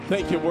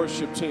Thank you,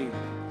 worship team.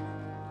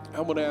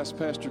 I'm going to ask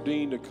Pastor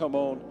Dean to come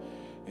on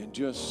and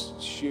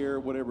just share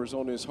whatever's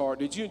on his heart.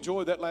 Did you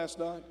enjoy that last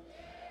night?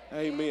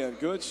 Amen.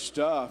 Good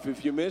stuff.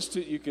 If you missed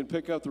it, you can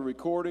pick up the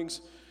recordings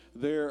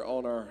there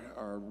on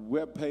our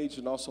webpage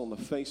and also on the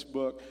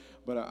Facebook.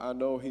 But I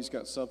know he's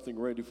got something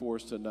ready for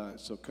us tonight.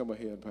 So come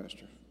ahead,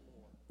 Pastor.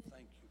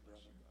 Thank you,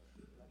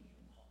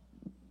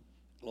 brother.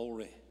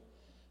 Glory.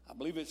 I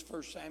believe it's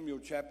 1 Samuel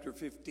chapter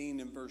 15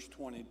 and verse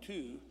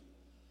 22.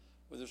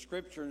 With the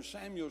scripture, and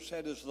Samuel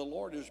said, as the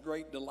Lord is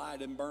great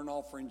delight in burnt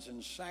offerings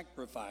and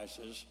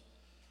sacrifices,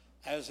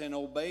 as in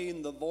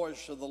obeying the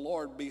voice of the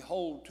Lord,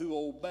 behold, to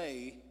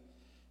obey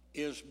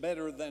is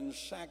better than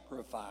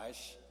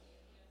sacrifice,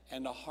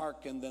 and to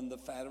hearken than the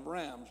fat of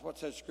rams.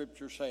 What's that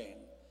scripture saying?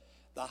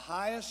 The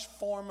highest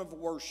form of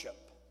worship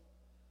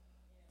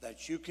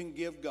that you can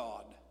give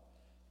God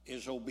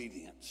is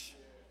obedience.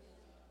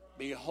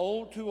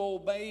 Behold, to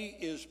obey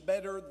is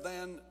better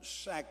than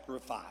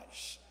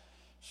sacrifice.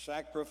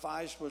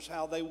 Sacrifice was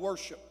how they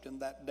worshiped in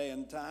that day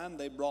and time.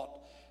 They brought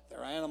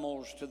their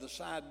animals to the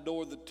side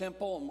door of the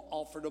temple and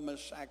offered them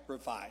as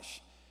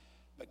sacrifice.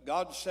 But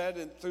God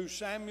said through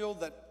Samuel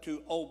that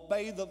to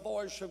obey the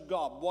voice of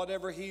God,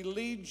 whatever he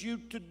leads you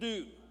to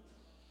do,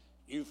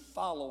 you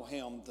follow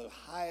him, the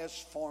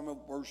highest form of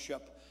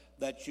worship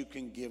that you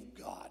can give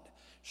God.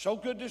 So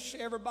good to see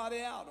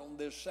everybody out on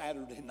this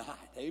Saturday night.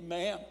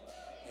 Amen.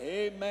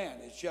 Amen.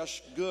 It's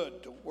just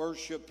good to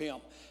worship him.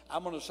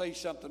 I'm going to say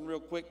something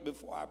real quick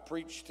before I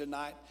preach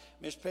tonight.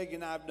 Miss Peggy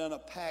and I have done a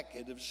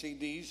packet of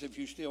CDs, if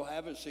you still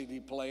have a CD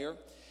player.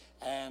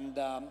 And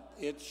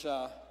it's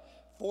a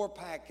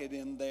 4-packet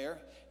in there.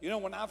 You know,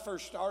 when I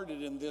first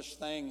started in this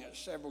thing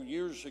several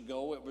years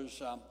ago, it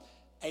was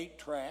 8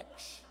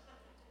 tracks.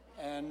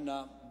 And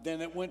then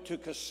it went to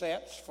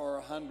cassettes for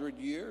 100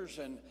 years.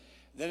 And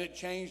then it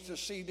changed to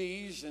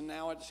CDs, and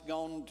now it's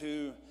gone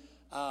to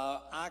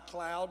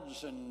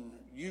iClouds and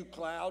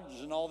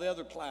uClouds and all the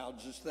other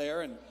clouds that's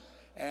there, and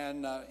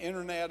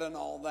internet and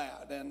all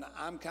that. And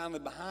I'm kind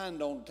of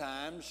behind on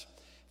times.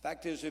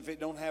 Fact is, if it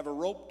don't have a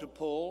rope to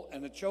pull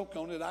and a choke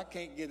on it, I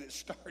can't get it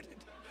started.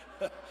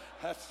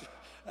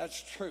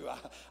 That's true.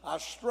 I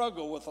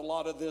struggle with a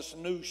lot of this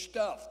new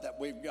stuff that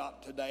we've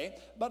got today,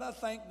 but I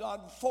thank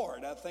God for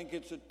it. I think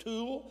it's a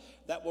tool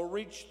that will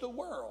reach the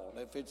world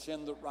if it's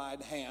in the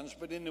right hands.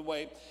 But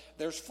anyway,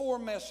 there's 4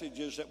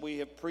 messages that we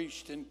have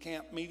preached in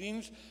camp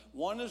meetings.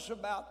 One is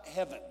about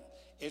heaven.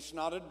 It's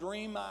not a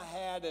dream I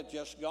had. I've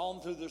just gone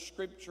through the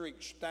scripture,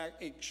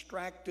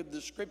 extracted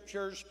the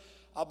scriptures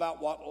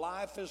about what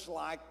life is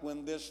like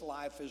when this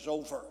life is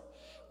over.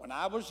 When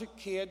I was a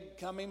kid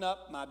coming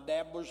up, my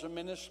dad was a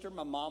minister,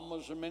 my mom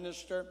was a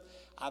minister.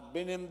 I've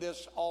been in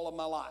this all of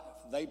my life.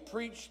 They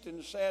preached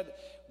and said,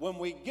 when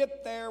we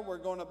get there, we're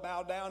going to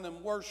bow down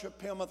and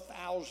worship him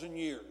 1,000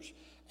 years.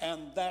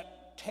 And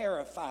that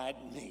terrified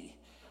me.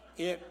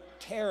 It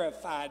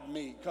terrified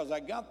me because I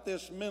got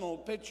this mental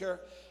picture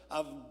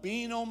of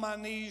being on my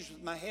knees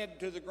with my head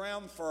to the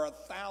ground for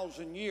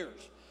 1,000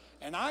 years.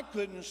 And I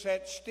couldn't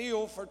sit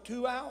still for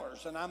 2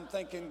 hours. And I'm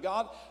thinking,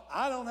 God,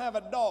 I don't have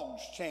a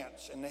dog's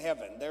chance in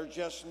heaven. There's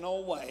just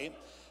no way.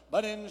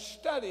 But in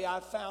study, I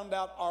found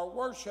out our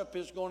worship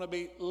is going to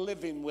be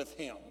living with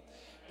him.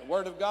 The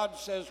Word of God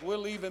says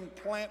we'll even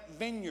plant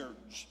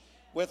vineyards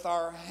with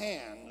our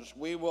hands.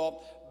 We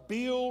will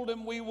build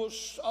and we will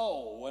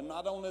sow. And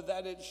not only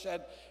that, it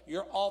said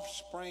your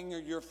offspring or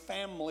your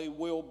family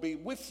will be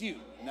with you.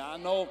 Now, I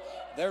know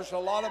there's a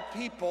lot of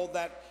people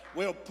that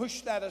will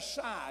push that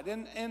aside.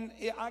 And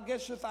I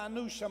guess if I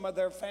knew some of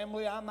their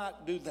family, I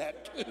might do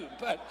that too.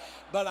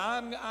 But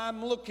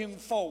I'm looking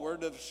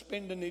forward to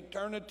spending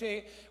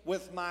eternity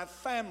with my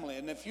family.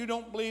 And if you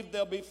don't believe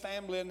there'll be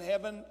family in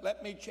heaven,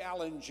 let me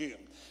challenge you.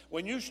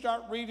 When you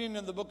start reading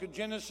in the book of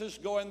Genesis,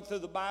 going through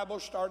the Bible,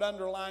 start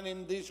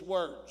underlining these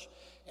words.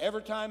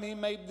 Every time he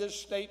made this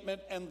statement,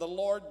 and the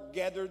Lord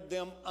gathered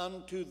them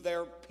unto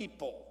their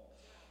people.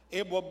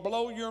 It will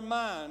blow your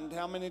mind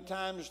how many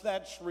times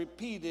that's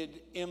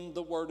repeated in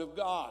the Word of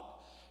God.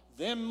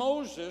 Then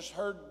Moses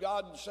heard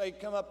God say,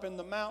 come up in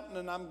the mountain,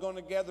 and I'm going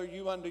to gather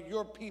you unto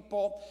your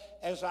people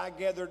as I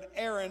gathered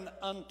Aaron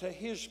unto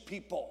his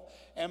people.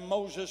 And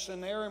Moses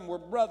and Aaron were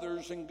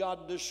brothers, and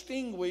God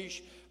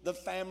distinguished the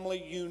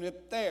family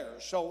unit there.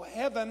 So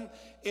heaven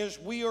is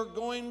we are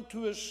going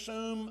to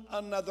assume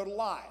another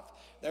life.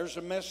 There's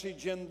a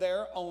message in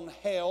there on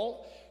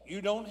hell.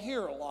 You don't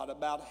hear a lot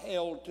about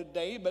hell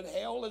today, but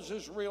hell is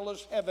as real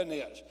as heaven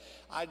is.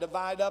 I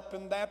divide up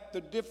in that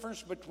the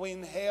difference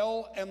between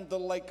hell and the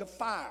lake of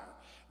fire.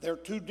 They're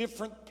 2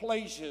 different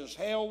places.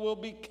 Hell will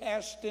be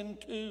cast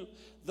into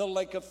the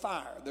lake of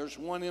fire. There's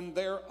one in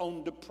there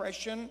on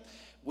depression.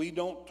 We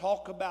don't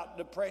talk about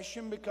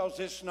depression because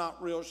it's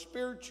not real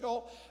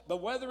spiritual,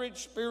 but whether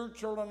it's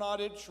spiritual or not,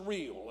 it's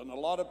real. And a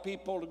lot of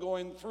people are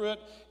going through it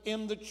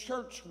in the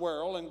church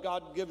world, and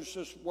God gives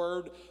us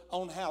word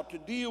on how to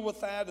deal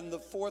with that. And the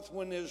 4th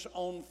one is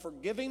on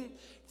forgiving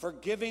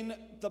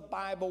the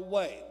Bible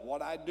way.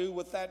 What I do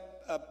with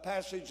that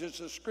passage as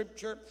a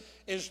scripture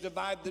is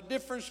divide the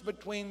difference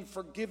between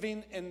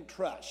forgiving and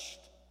trust.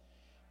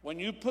 When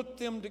you put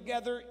them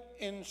together,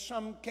 in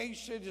some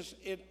cases,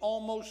 it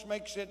almost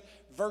makes it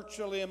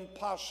virtually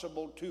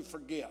impossible to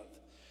forgive.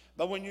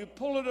 But when you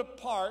pull it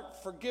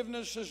apart,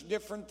 forgiveness is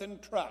different than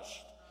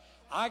trust.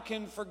 I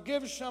can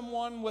forgive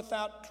someone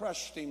without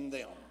trusting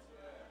them.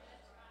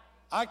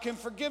 I can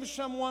forgive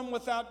someone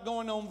without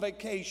going on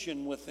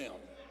vacation with them.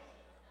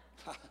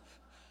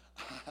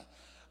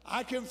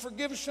 I can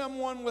forgive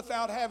someone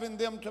without having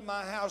them to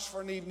my house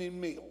for an evening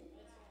meal.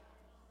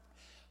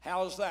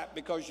 How's that?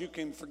 Because you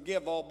can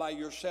forgive all by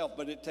yourself,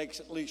 but it takes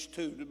at least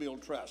two to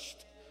build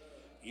trust.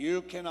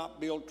 You cannot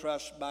build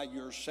trust by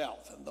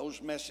yourself, and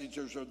those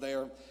messages are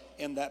there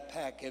in that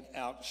packet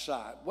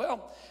outside.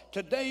 Well,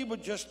 today was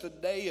just a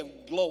day of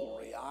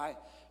glory. I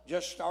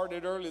just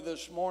started early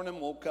this morning,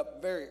 woke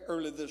up very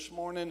early this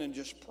morning and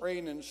just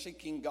praying and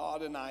seeking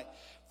God, and I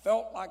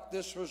felt like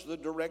this was the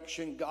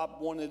direction God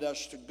wanted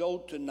us to go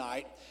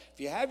tonight. If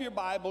you have your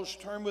Bibles,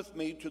 turn with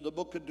me to the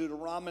book of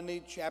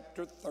Deuteronomy,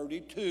 chapter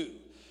 32.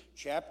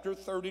 Chapter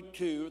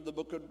 32, the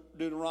book of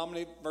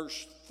Deuteronomy,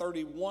 verse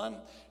 31.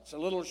 It's a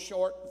little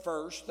short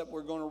verse that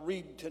we're going to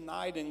read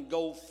tonight and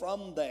go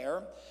from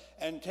there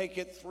and take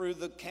it through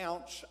the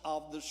counts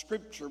of the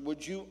Scripture.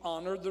 Would you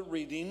honor the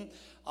reading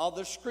of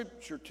the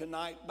Scripture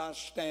tonight by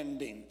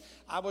standing?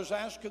 I was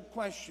asked a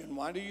question,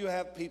 why do you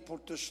have people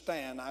to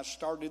stand? I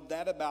started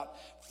that about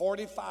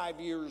 45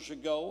 years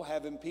ago,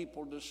 having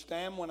people to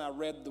stand when I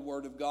read the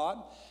Word of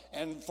God.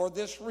 And for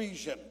this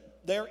reason,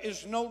 there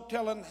is no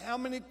telling how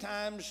many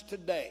times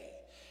today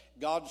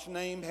God's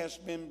name has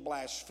been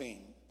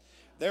blasphemed.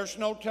 There's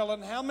no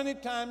telling how many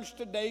times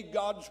today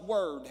God's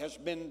word has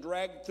been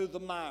dragged through the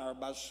mire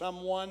by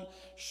someone,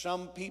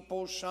 some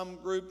people, some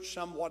group,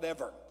 some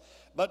whatever.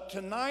 But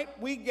tonight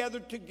we gather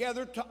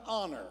together to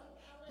honor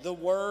the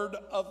word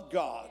of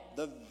God,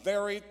 the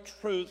very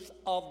truth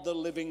of the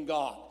living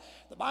God.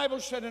 The Bible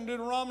said in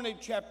Deuteronomy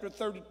chapter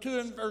 32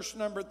 and verse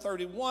number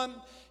 31,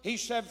 he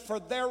said, "For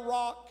their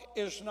rock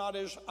is not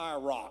as our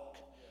rock,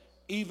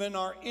 even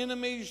our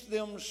enemies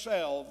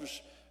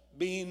themselves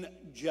being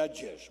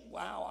judges."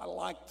 Wow, I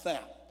like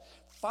that.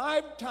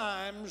 5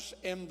 times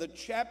in the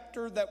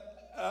chapter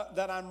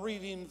that I'm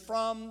reading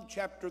from,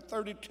 chapter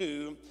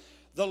 32,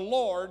 the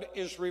Lord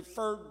is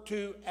referred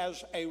to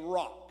as a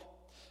rock.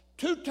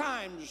 2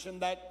 times in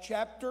that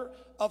chapter,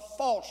 a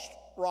false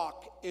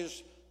rock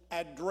is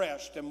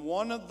addressed, and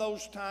one of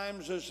those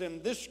times is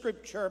in this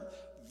scripture,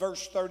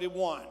 verse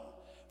 31.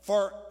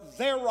 For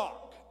their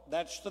rock,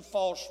 that's the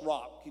false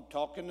rock. He's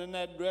talking and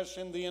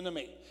addressing the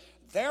enemy.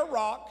 Their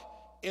rock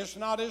is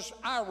not as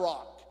our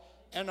rock,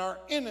 and our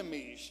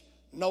enemies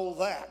know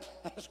that.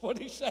 That's what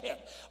he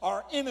said.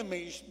 Our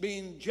enemies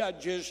being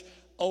judges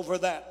over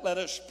that. Let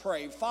us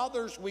pray.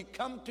 Fathers, we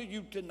come to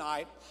you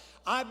tonight.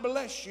 I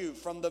bless you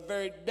from the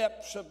very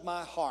depths of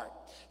my heart.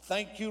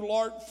 Thank you,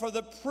 Lord, for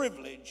the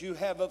privilege you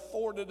have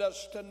afforded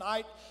us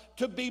tonight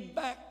to be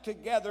back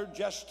together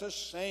just to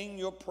sing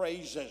your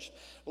praises.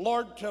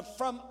 Lord, to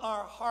from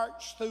our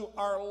hearts through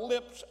our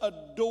lips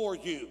adore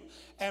you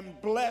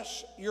and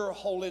bless your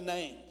holy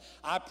name.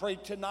 I pray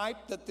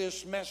tonight that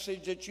this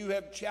message that you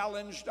have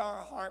challenged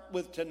our heart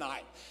with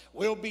tonight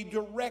will be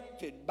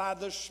directed by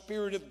the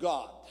Spirit of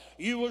God.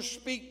 You will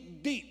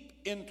speak deep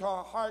into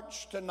our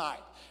hearts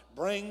tonight.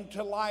 Bring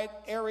to light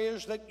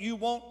areas that you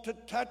want to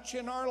touch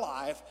in our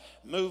life.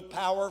 Move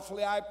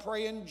powerfully, I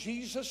pray, in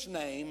Jesus'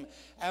 name.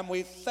 And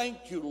we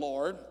thank you,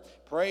 Lord.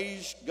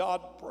 Praise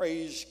God,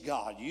 praise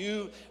God.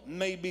 You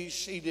may be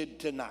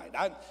seated tonight.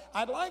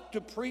 I'd like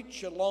to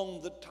preach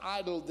along the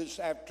title this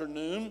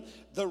afternoon,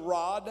 The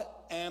Rod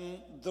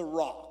and the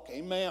Rock.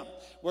 Amen.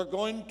 We're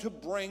going to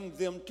bring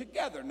them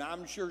together. Now,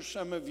 I'm sure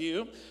some of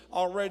you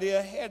already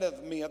ahead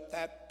of me at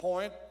that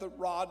point, the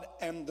rod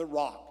and the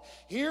rock.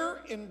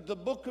 Here in the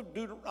book of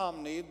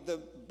Deuteronomy,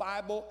 the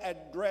Bible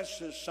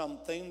addresses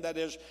something that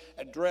is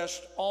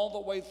addressed all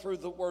the way through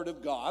the Word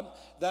of God,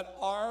 that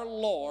our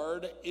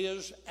Lord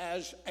is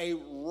as a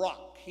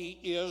rock. He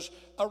is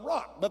a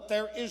rock. But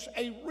there is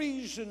a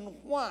reason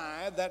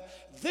why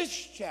that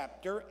this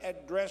chapter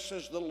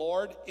addresses the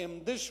Lord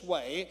in this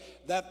way,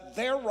 that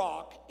their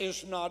rock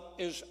is not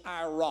as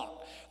our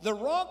rock. The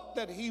rock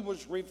that he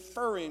was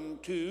referring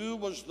to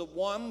was the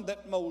one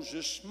that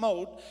Moses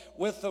smote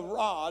with the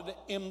rod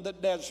in the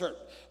desert.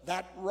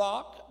 That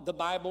rock, the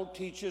Bible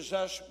teaches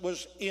us,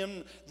 was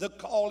in the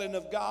calling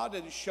of God.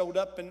 It showed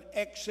up in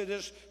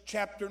Exodus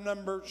chapter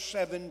number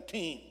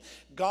 17.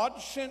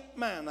 God sent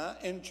manna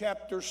in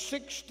chapter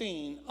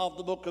 16 of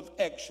the book of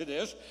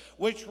Exodus,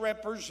 which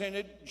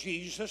represented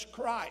Jesus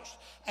Christ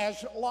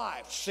as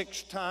life.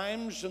 6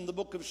 times in the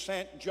book of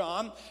St.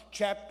 John,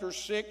 chapter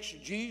 6,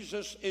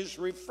 Jesus is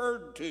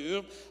referred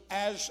to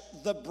as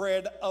the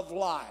bread of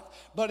life.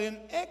 But in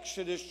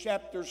Exodus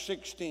chapter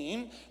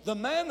 16, the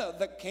manna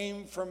that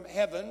came from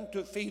heaven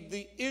to feed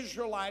the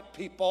Israelite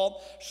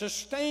people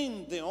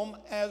sustained them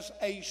as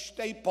a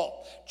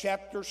staple.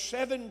 Chapter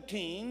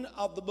 17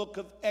 of the book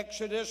of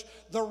Exodus,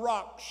 the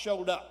rock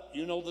showed up.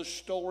 You know the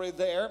story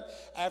finally there,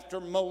 after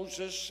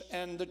Moses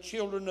and the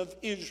children of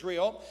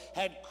Israel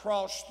had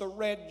crossed the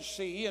Red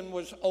Sea and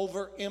was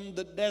over in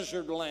the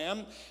desert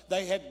land,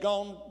 they had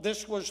gone,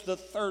 this was the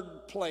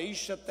third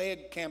place that they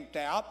had camped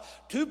out.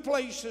 2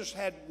 places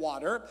had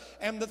water,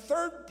 and the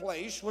third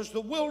place was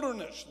the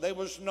wilderness. There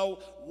was no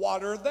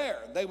water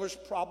there. There was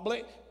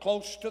probably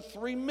close to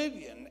 3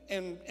 million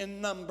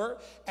in number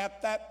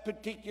at that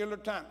particular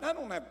time. I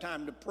don't have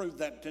time to prove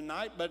that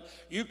tonight, but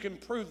you can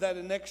prove that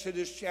in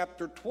Exodus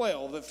chapter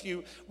 12 if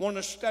you want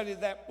to study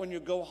that when you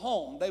go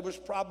home. There was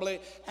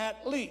probably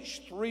at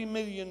least 3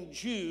 million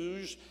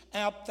Jews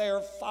out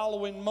there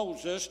following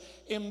Moses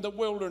in the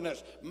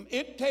wilderness.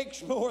 It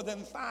takes more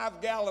than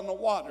 5 gallons of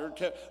water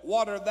to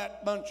water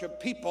that bunch of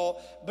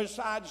people,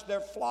 besides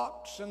their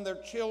flocks and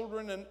their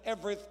children and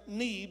every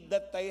need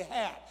that they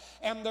had.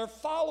 And they're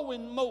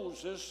following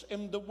Moses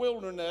in the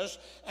wilderness,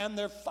 and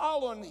they're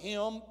following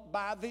him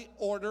by the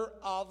order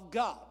of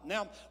God.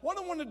 Now, what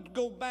I wanted to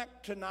go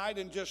back tonight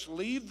and just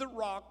leave the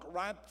rock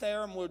right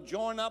there, and we'll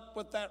join up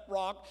with that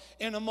rock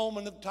in a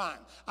moment of time.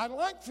 I'd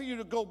like for you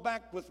to go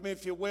back with me,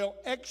 if you will,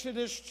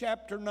 Exodus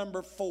chapter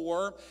number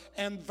 4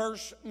 and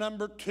verse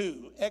number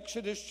 2.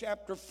 Exodus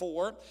chapter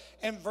 4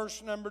 and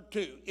verse number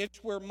 2.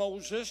 It's where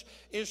Moses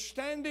is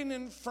standing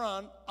in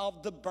front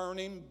of the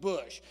burning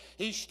bush.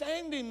 He's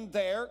standing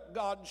there.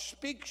 God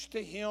speaks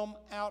to him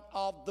out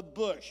of the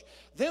bush.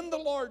 Then the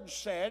Lord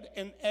said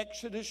in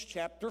Exodus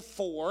chapter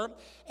 4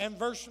 and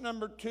verse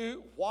number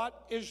 2,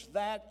 "What is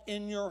that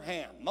in your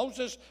hand?"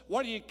 Moses,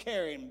 what are you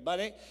carrying,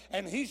 buddy?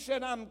 And he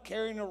said, "I'm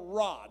carrying a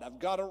rod. I've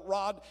got a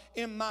rod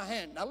in my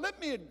hand." Now let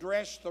me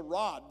address the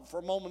rod for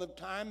a moment of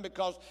time,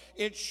 because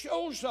it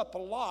shows up a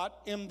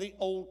lot in the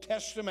Old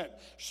Testament.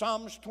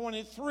 Psalms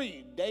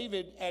 23,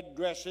 David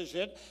addresses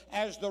it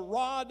as the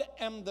rod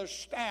and the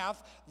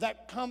staff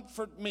that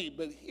comfort me.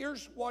 But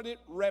here's what it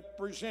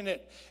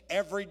represented.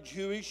 Every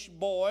Jewish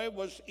boy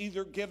was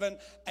either given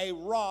a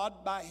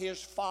rod by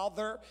his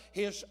father,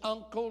 his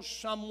uncle,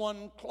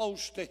 someone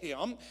close to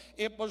him.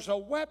 It was a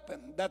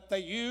weapon that they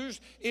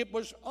used. It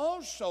was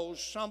also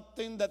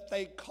something that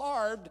they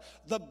carved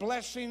the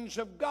blessings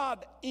of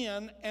God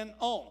in and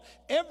on.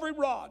 Every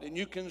rod, and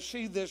you can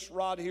see this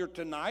rod here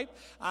tonight.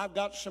 I've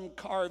got some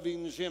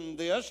carvings in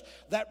this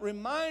that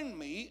remind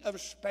me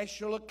of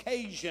special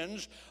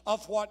occasions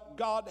of what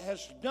God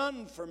has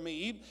done for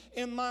me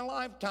in my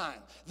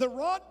lifetime. The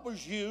rod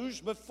was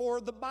used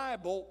before the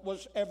Bible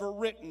was ever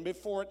written,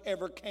 before it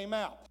ever came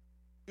out.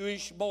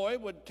 Jewish boy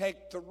would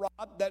take the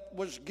rod that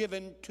was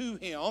given to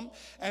him,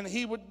 and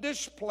he would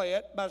display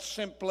it by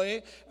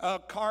simply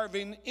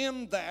carving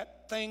in that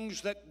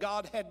things that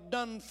God had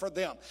done for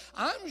them.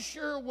 I'm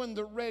sure when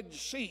the Red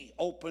Sea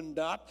opened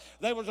up,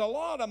 there was a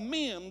lot of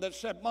men that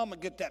said, "Mama,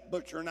 get that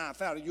butcher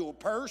knife out of your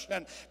purse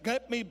and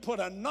let me put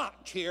a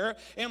notch here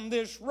in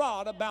this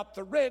rod about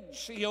the Red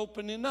Sea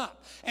opening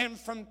up." And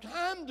from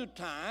time to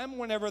time,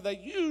 whenever they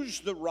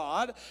used the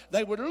rod,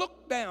 they would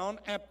look down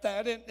at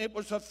that, and it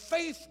was a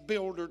faith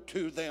builder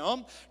to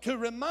them to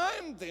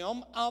remind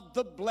them of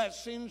the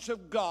blessings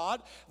of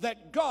God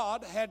that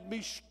God had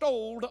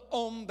bestowed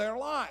on their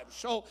lives.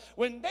 So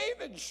when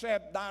David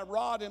said, "Thy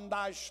rod and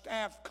thy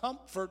staff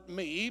comfort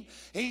me,"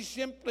 he's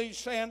simply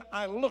saying,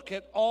 I look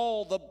at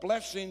all the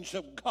blessings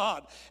of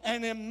God,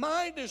 and in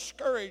my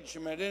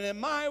discouragement and in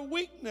my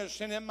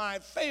weakness and in my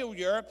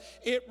failure,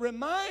 it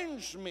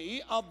reminds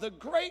me of the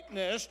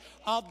greatness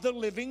of the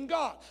living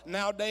God.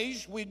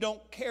 Nowadays, we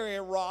don't carry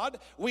a rod.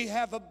 We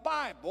have a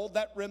Bible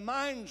that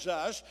reminds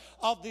us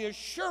of the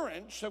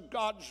assurance of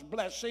God's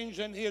blessings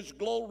and his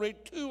glory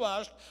to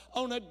us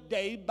on a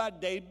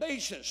day-by-day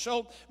basis.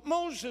 So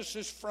Moses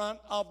is front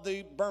of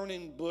the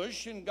burning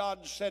bush, and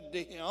God said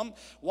to him,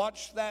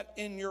 "What's that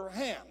in your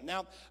hand?"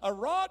 Now, a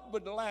rod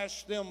would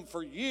last them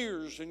for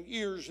years and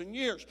years and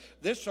years.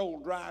 This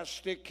old dry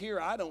stick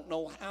here, I don't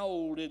know how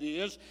old it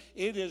is.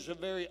 It is a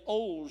very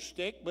old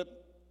stick, but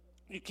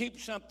you keep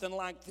something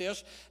like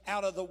this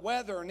out of the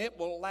weather, and it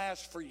will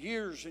last for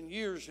years and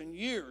years and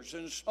years.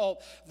 And so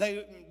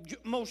they,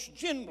 most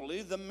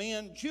generally, the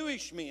men,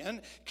 Jewish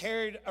men,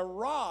 carried a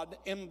rod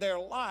in their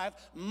life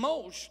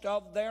most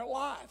of their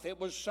life.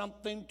 It was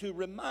something to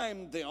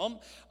remind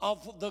them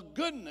of the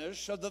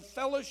goodness of the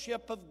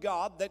fellowship of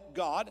God, that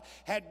God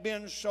had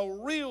been so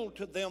real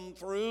to them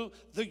through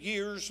the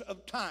years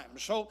of time.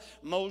 So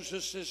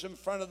Moses is in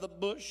front of the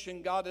bush,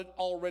 and God had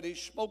already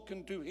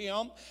spoken to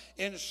him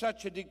in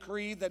such a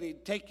decree that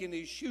he'd taken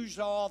his shoes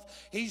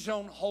off. He's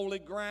on holy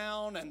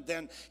ground, and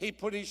then he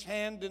put his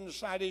hand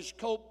inside his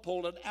coat,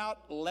 pulled it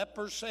out,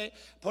 leprosy,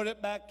 put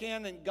it back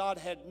in, and God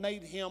had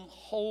made him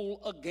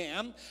whole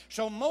again.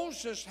 So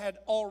Moses had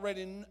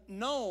already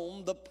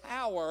known the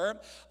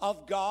power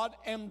of God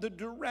and the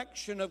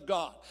direction of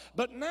God.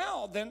 But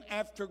now then,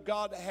 after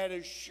God had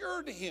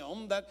assured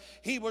him that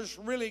he was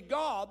really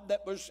God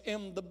that was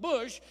in the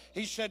bush,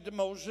 he said to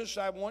Moses,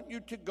 "I want you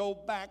to go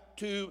back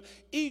to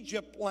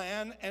Egypt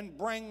land and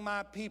bring my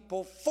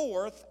people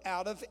forth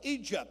out of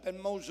Egypt." And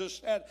Moses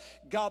said,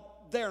 "God,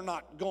 they're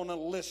not going to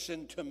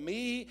listen to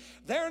me.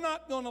 They're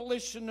not going to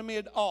listen to me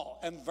at all.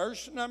 And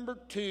verse number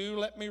 2,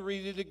 let me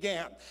read it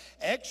again.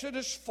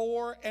 Exodus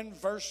 4 and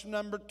verse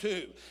number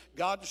 2.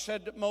 God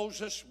said to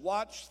Moses,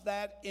 watch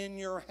that in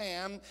your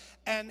hand.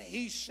 And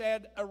he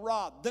said, a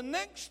rod. The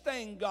next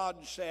thing God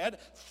said,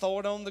 throw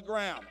it on the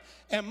ground.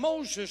 And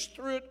Moses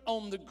threw it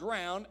on the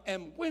ground,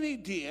 and when he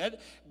did,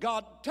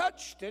 God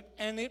touched it,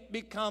 and it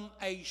became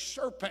a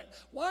serpent.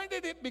 Why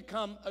did it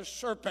become a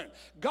serpent?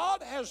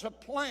 God has a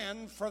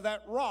plan for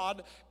that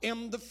rod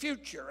in the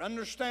future.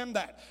 Understand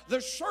that.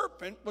 The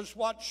serpent was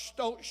what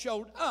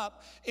showed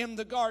up in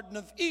the Garden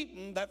of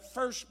Eden that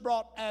first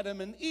brought Adam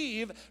and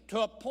Eve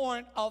to a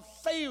point of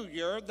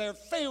failure, their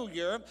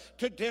failure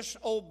to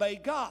disobey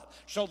God.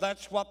 So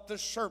that's what the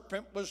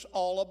serpent was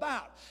all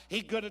about.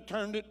 He could have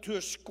turned it to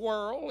a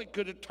squirrel, he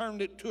could have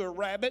turned it to a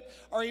rabbit,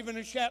 or even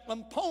a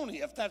Shetland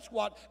pony if that's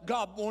what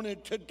God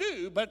wanted to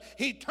do, but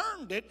he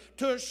turned it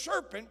to a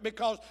serpent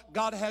because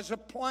God has a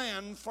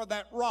plan for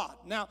that rod.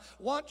 Now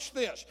watch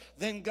this.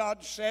 Then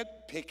God said,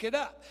 pick it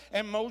up.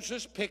 And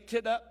Moses picked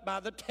it up by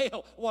the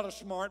tail. What a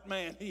smart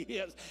man he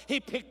is. He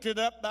picked it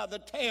up by the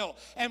tail.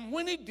 And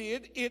when he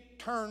did, it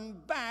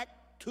turned back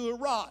to a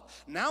rod.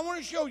 Now I want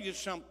to show you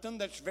something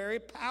that's very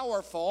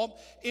powerful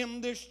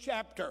in this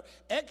chapter.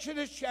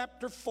 Exodus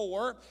chapter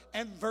 4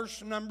 and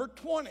verse number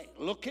 20.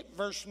 Look at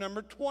verse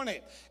number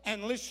 20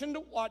 and listen to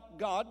what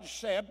God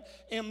said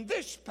in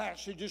this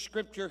passage of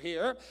scripture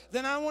here.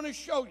 Then I want to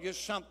show you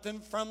something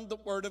from the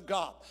Word of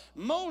God.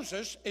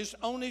 Moses is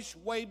on his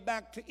way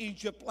back to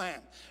Egypt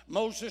land.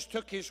 Moses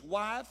took his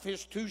wife,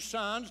 his 2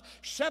 sons,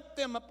 set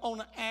them up on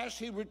an ass.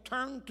 He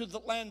returned to the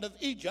land of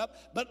Egypt.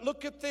 But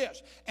look at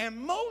this. And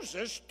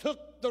Moses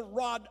took the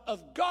rod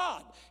of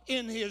God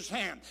in his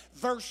hand.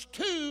 Verse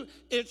 2,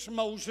 it's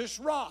Moses'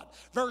 rod.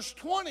 Verse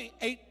 20,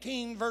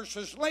 18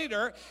 verses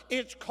later,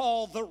 it's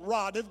called the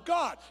rod of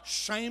God.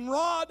 Same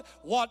rod.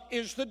 What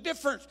is the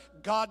difference?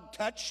 God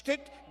touched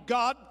it.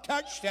 God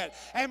touched it.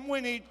 And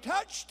when he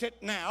touched it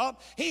now,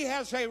 he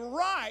has a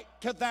right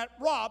to that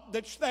rod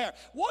that's there.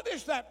 What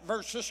is that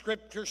verse of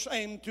scripture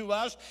saying to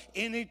us?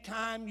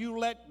 Anytime you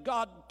let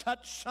God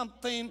touch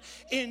something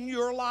in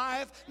your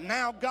life,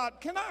 now God,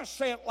 can I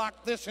say it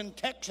like this in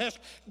Texas?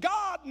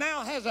 God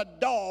now has a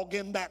dog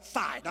in that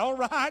fight, all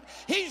right?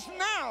 He's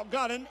now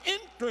got an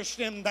interest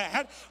in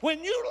that.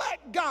 When you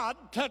let God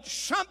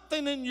touch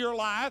something in your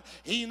life,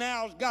 he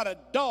now's got a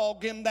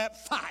dog in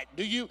that fight.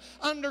 Do you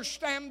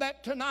understand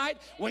that tonight?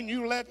 When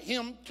you let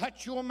him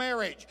touch your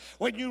marriage,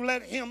 when you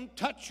let him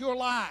touch your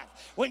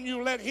life, when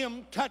you let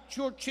him touch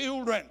your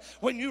children,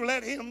 when you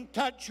let him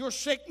touch your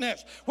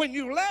sickness, when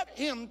you let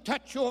him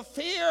touch your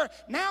fear,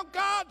 now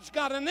God's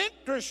got an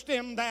interest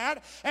in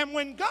that. And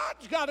when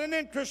God's got an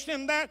interest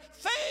in that,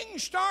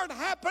 things start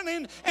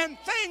happening and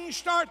things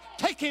start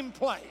taking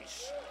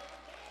place.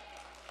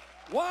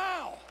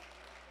 Wow.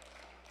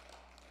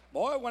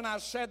 Boy, when I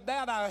said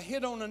that, I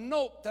hit on a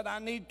note that I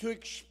need to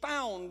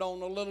expound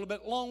on a little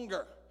bit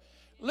longer.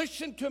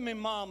 Listen to me,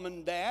 Mom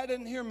and Dad,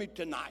 and hear me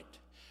tonight.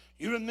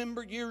 You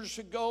remember years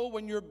ago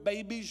when your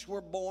babies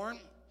were born?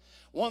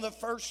 One of the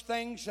first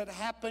things that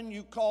happened,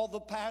 you called the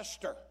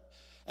pastor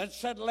and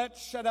said,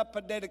 let's set up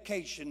a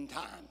dedication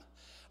time.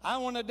 I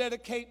want to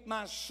dedicate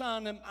my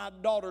son and my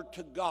daughter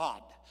to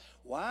God.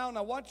 Wow,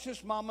 now watch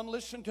this, Mom, and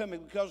listen to me,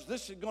 because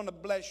this is going to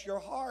bless your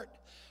heart.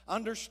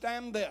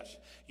 Understand this.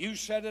 You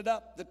set it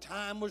up. The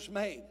time was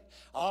made.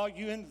 Oh,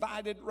 you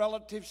invited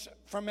relatives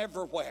from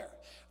everywhere.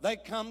 They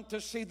come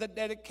to see the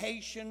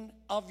dedication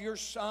of your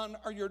son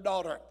or your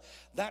daughter.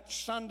 That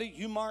Sunday,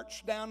 you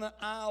marched down an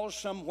aisle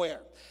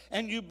somewhere,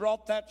 and you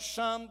brought that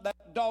son,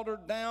 that daughter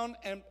down,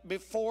 and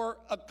before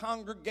a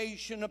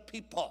congregation of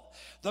people,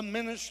 the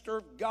minister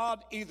of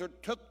God either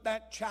took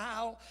that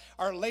child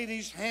or laid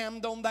his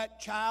hand on that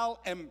child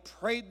and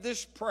prayed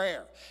this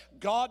prayer.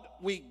 God,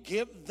 we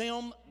give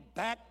them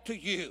back to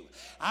you.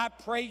 I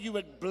pray you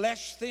would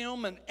bless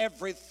them in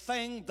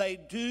everything they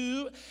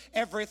do,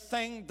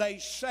 everything they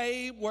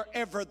say,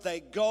 wherever they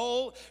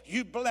go.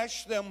 You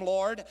bless them,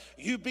 Lord.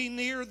 You be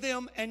near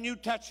them and you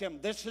touch them.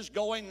 This is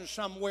going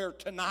somewhere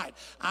tonight.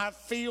 I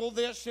feel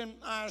this in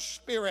my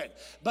spirit.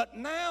 But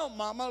now,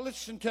 Mama,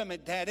 listen to me,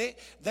 Daddy.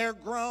 They're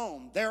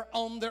grown. They're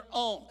on their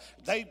own.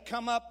 They'd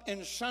come up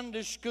in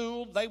Sunday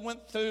school. They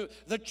went through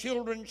the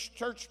children's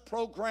church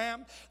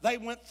program. They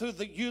went through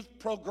the youth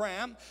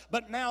program.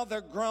 But now they're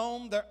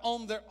grown, they're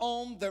on their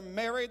own, they're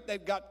married,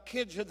 they've got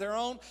kids of their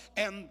own,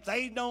 and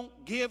they don't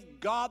give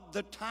God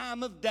the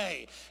time of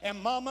day.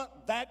 And Mama,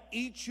 that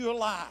eats you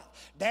alive.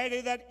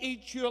 Daddy, that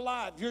eats you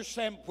alive. You're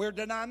saying, where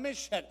did I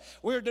miss it?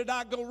 Where did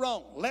I go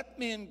wrong? Let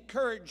me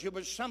encourage you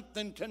with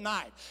something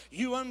tonight.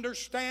 You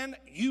understand,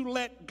 you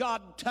let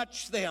God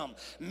touch them.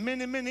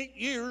 Many, many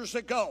years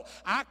ago,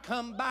 I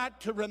come by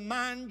to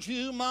remind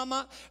you,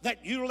 Mama,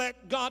 that you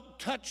let God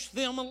touch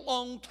them a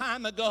long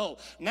time ago.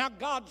 Now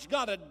God's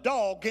got a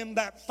dog dog in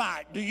that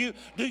fight. Do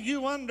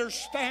you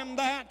understand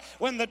that?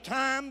 When the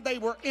time they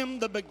were in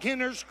the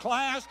beginner's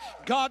class,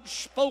 God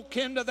spoke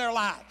into their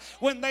life.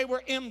 When they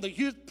were in the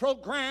youth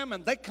program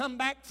and they come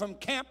back from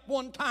camp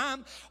one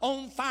time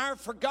on fire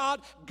for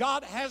God,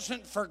 God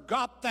hasn't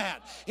forgot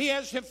that. He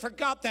hasn't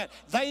forgot that.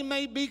 They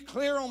may be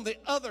clear on the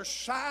other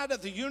side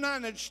of the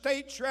United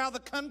States or out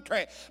of the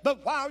country,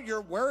 but while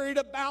you're worried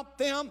about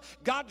them,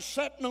 God's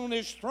sitting on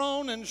his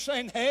throne and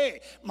saying, hey,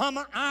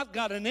 Mama, I've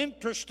got an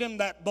interest in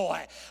that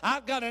boy.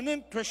 I've got an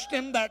interest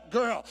in that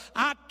girl.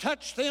 I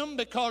touched them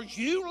because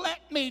you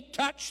let me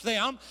touch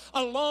them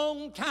a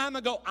long time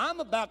ago. I'm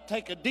about to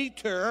take a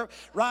detour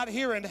right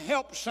here and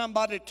help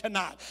somebody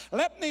tonight.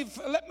 Let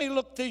me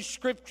look this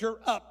scripture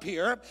up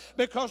here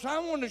because I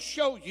want to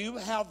show you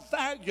how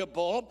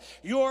valuable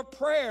your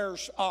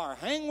prayers are.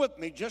 Hang with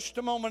me just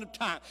a moment of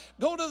time.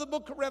 Go to the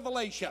book of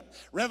Revelation.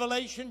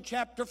 Revelation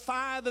chapter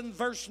 5 and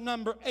verse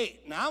number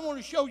 8. Now I want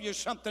to show you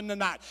something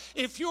tonight.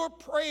 If you're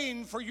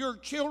praying for your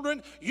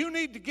children, you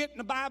need to get in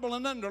the Bible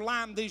and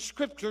underline these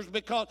scriptures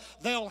because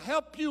they'll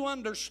help you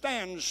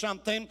understand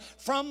something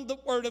from the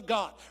Word of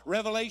God.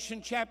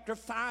 Revelation chapter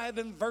 5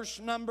 and verse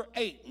number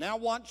 8. Now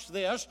watch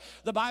this.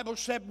 The Bible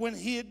said when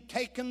he had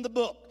taken the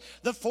book,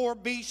 the 4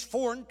 beasts,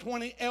 4 and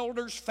 20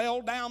 elders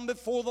fell down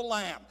before the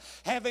Lamb,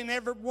 having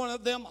every one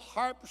of them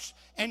harps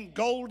and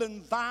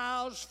golden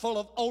vials full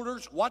of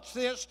odors. Watch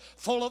this.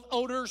 Full of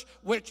odors,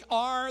 which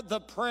are the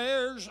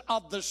prayers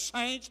of the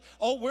saints.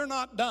 Oh, we're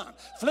not done.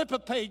 Flip a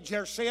page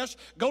there, sis.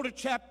 Go to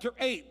chapter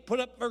 8. Put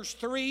up verse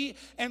 3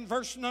 and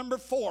verse number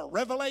 4.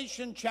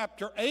 Revelation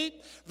chapter 8,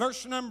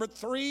 verse number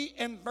 3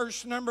 and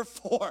verse number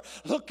 4.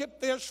 Look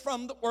at this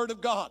from the Word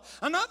of God.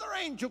 Another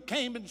angel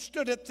came and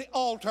stood at the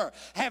altar,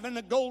 having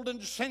a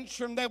golden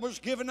censer, and there was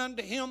given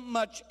unto him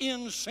much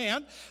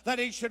incense, that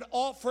he should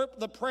offer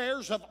the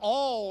prayers of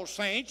all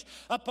saints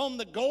upon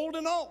the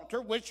golden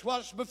altar which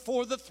was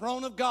before the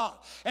throne of God.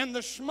 And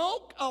the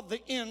smoke of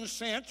the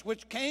incense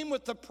which came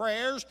with the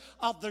prayers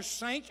of the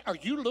saints, are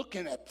you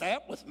looking at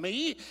that with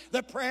me?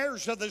 The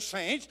prayers of the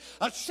saints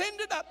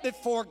ascended up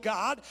before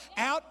God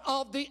out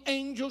of the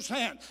angel's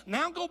hand.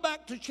 Now go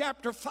back to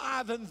chapter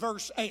 5 and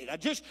verse 8. I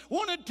just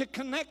wanted to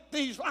connect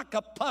these like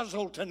a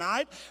puzzle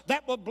tonight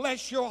that will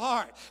bless your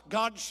heart.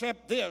 God said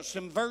this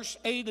in verse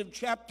 8 of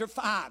chapter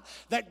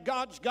 5, that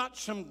God's got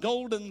some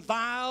golden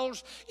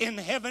vials in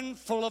heaven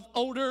full of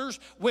odors,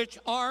 which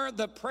are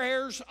the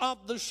prayers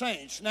of the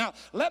saints. Now,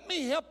 let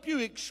me help you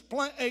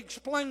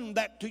explain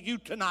that to you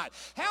tonight.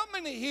 How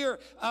many here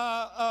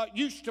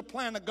used to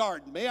plant a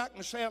garden? Maybe I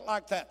can say it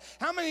like that.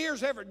 How many here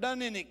has ever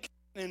done any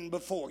canning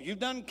before? You've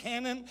done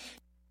canning?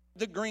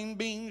 The green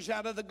beans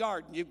out of the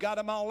garden. You've got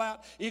them all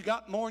out. You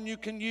got more than you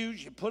can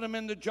use. You put them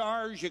in the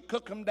jars. You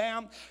cook them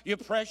down. You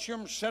pressure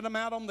them, set them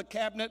out on the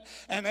cabinet.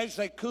 And as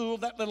they cool,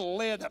 that little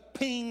lid, a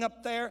ping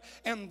up there,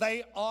 and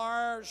they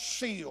are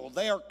sealed.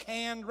 They are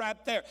canned right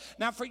there.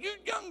 Now, for you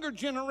younger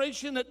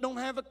generation that don't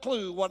have a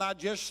clue what I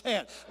just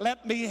said,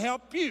 let me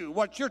help you.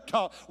 What you're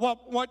taught,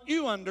 what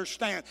you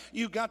understand.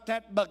 You got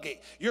that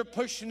buggy. You're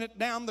pushing it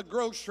down the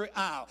grocery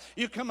aisle.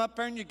 You come up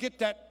there and you get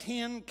that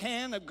tin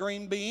can of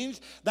green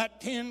beans,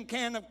 that tin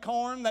can of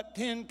corn, that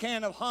tin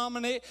can of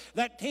hominy,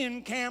 that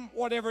tin can,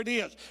 whatever it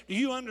is. Do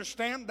you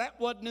understand? That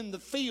wasn't in the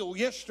field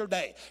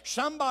yesterday.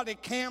 Somebody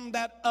canned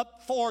that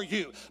up for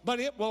you, but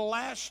it will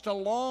last a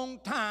long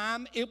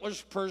time. It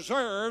was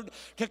preserved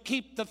to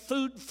keep the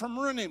food from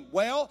ruining.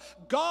 Well,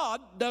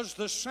 God does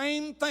the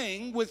same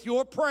thing with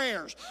your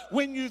prayers.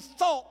 When you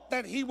thought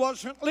that he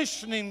wasn't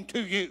listening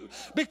to you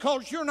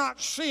because you're not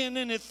seeing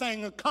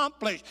anything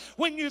accomplished,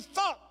 when you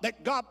thought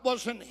that God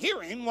wasn't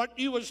hearing what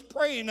you was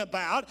praying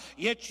about,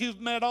 yet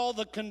you've met all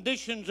the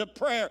conditions of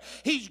prayer,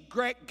 he's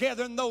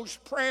gathering those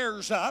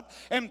prayers up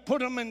and put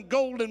them in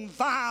golden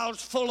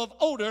vials full of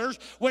odors,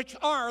 which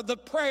are the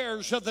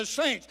prayers of the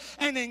saints.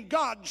 And in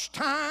God's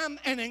time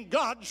and in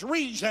God's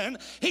reason,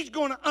 he's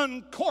going to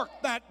uncork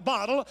that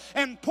bottle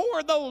and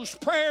pour those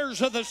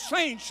prayers of the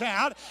saints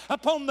out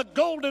upon the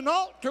golden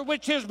altar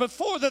which is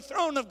before the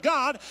throne of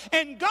God.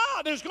 And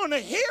God is going to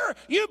hear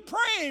you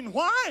praying.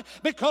 Why?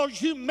 Because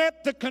you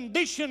met the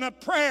condition of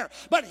prayer.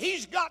 But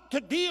he's got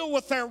to deal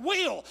with their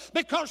will,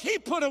 because he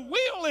put a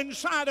will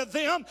inside of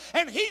them,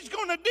 and he's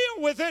going to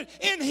deal with it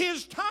in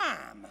his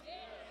time.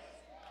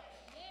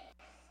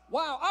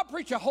 Wow, I'll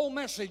preach a whole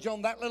message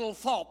on that little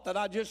thought that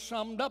I just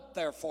summed up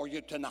there for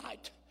you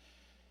tonight.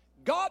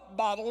 God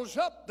bottles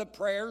up the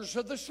prayers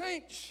of the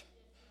saints.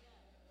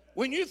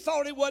 When you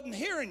thought he wasn't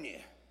hearing you,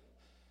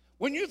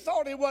 when you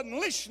thought he wasn't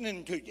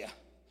listening to you,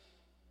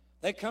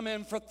 they come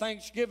in for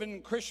Thanksgiving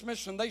and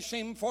Christmas, and they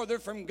seem farther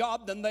from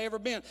God than they ever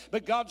been.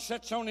 But God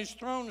sits on his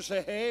throne and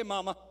says, hey,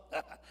 mama,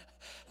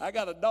 I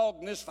got a dog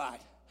in this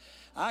fight.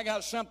 I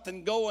got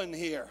something going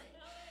here.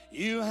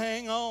 You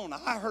hang on.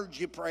 I heard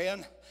you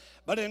praying.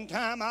 but in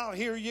time I'll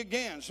hear you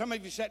again. Some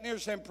of you sitting here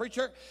saying,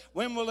 preacher,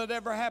 when will it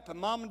ever happen?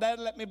 Mom and Dad,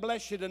 let me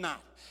bless you tonight.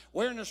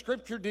 Where in the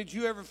scripture did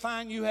you ever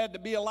find you had to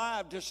be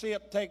alive to see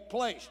it take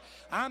place?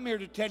 I'm here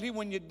to tell you,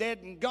 when you're dead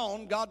and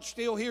gone, God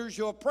still hears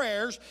your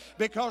prayers,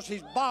 because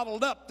he's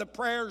bottled up the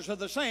prayers of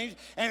the saints,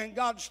 and in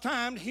God's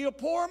time he'll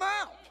pour them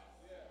out.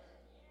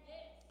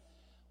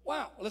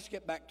 Wow, let's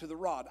get back to the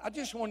rod. I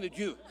just wanted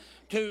you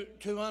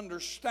to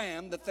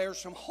understand that there's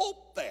some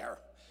hope there.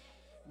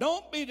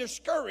 Don't be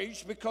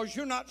discouraged because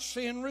you're not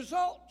seeing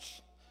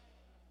results.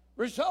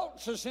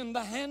 Results is in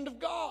the hand of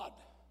God.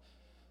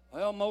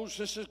 Well,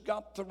 Moses has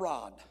got the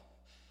rod.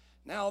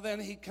 Now then,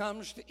 he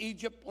comes to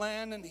Egypt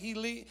land, and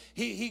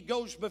he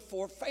goes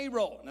before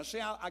Pharaoh. Now see,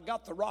 I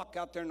got the rock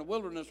out there in the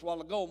wilderness a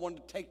while ago. I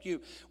wanted to take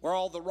you where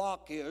all the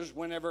rock is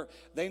whenever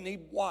they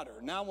need water.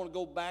 Now I want to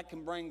go back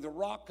and bring the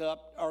rock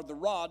up, or the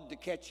rod, to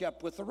catch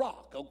up with the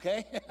rock,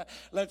 okay?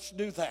 Let's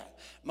do that.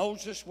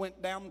 Moses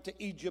went down to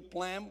Egypt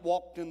land,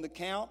 walked in the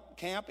camp.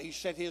 He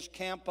set his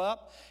camp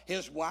up.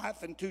 His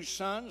wife and 2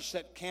 sons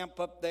set camp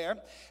up there,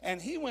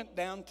 and he went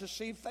down to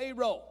see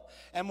Pharaoh.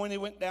 And when he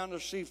went down to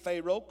see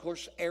Pharaoh, of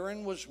course,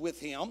 Aaron was with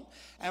him.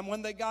 And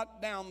when they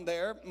got down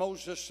there,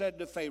 Moses said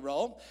to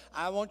Pharaoh,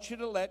 I want you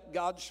to let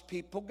God's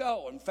people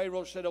go. And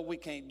Pharaoh said, oh, we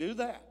can't do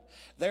that.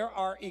 They're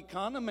our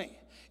economy.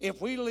 If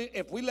we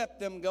let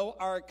them go,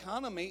 our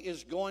economy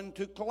is going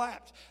to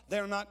collapse.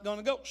 They're not going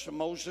to go. So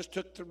Moses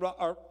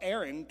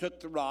Aaron took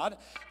the rod,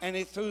 and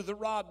he threw the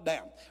rod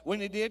down. When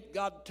he did,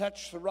 God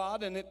touched the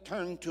rod, and it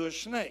turned to a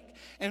snake.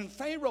 And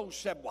Pharaoh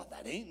said, well,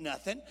 that ain't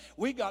nothing.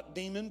 We got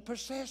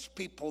demon-possessed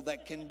people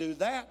that can do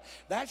that.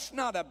 That's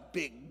not a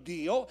big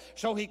deal.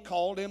 So he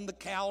called in the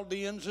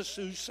Chaldeans, the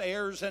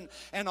soothsayers,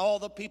 and all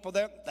the people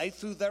there. They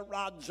threw their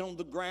rods on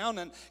the ground,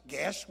 and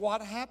guess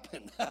what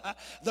happened?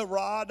 The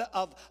rod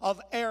of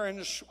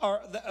Aaron's,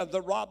 or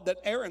the rod that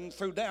Aaron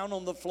threw down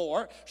on the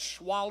floor,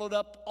 swallowed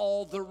up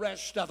all the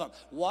rest of them.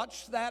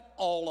 What's that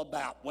all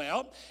about?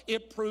 Well,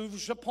 it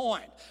proves a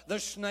point. The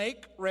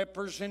snake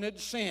represented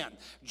sin.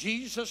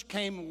 Jesus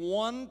came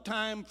one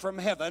time from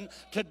heaven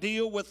to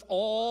deal with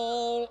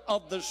all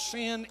of the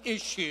sin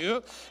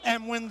issue,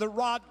 and when the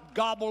rod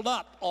gobbled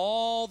up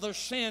all the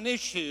sin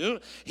issue,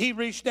 he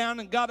reached down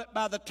and got it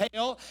by the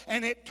tail,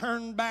 and it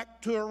turned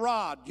back to a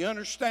rod. You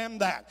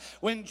understand that?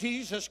 When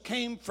Jesus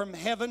came from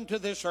heaven to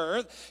this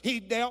earth,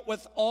 he dealt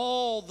with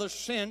all the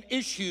sin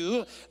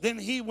issue. Then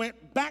he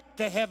went back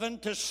to heaven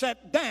to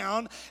sit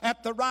down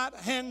at the right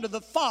hand of the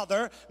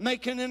Father,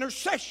 making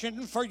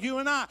intercession for you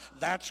and I.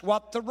 That's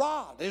what the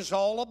rod is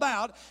all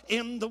about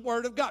in the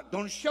Word of God.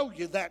 Going to show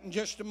you that in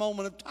just a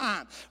moment of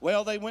time.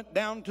 Well, they went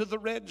down to the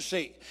Red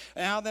Sea.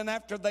 Now then,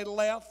 after they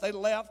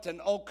left,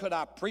 and oh, could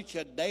I preach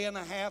a day and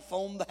a half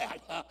on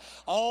that?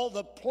 All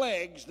the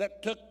plagues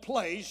that took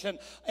place and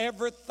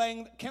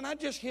everything. Can I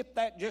just hit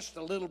that just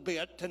a little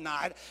bit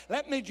tonight?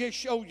 Let me just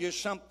show you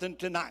something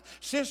tonight.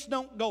 Sis,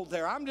 don't go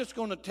there. I'm just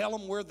going to tell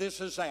them where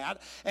this is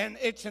at. And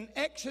it's in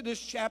Exodus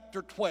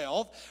chapter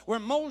 12, where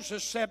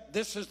Moses said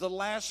this is the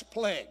last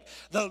plague.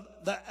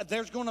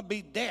 There's going to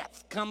be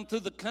death come through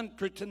the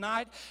country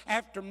tonight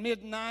after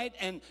midnight,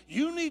 and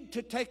you need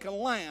to take a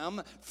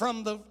lamb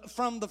from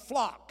the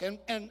flock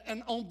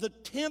and on the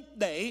 10th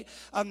day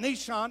of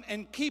Nisan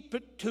and keep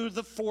it to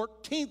the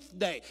 14th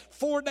day.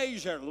 4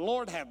 days there.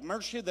 Lord have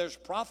mercy. There's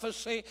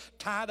prophecy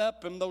tied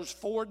up in those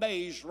 4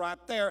 days right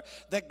there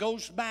that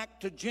goes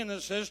back to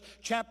Genesis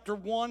chapter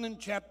 1 and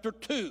chapter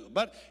 2.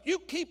 But you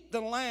keep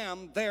the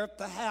lamb there at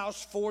the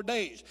house 4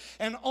 days.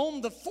 And on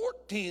the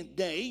 14th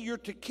day, you're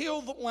to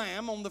kill the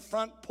lamb on the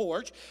front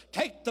porch,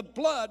 take the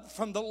blood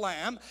from the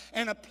lamb,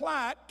 and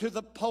apply it to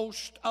the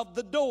post of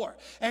the door.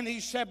 And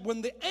he said,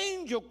 when the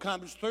angel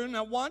comes through,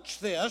 now watch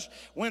this,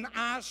 when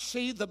I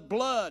see the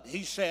blood,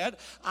 he said,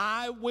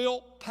 I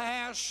will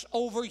pass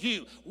over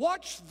you.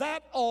 What's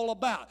that all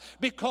about?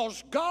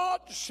 Because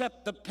God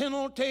set the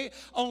penalty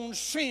on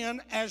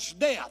sin as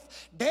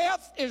death.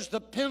 Death is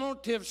the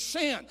penalty of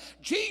sin.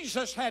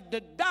 Jesus had to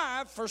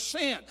die for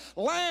sin.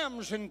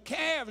 Lambs and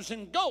calves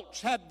and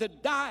goats had to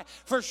die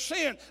for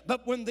sin.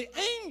 But when the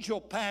angel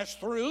passed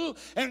through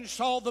and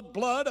saw the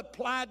blood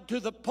applied to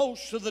the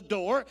posts of the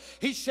door,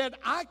 he said,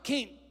 I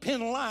can't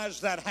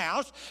penalize that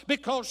house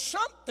because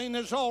something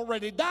has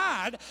already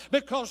died,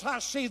 because I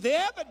see the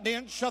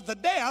evidence of the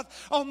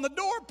death on the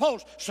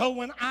doorpost. So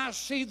when I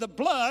see the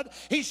blood,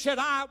 he said,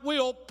 I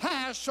will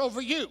pass over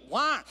you.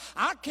 Why?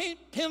 I can't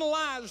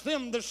penalize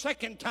them the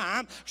second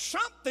time.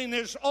 Something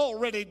has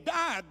already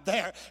died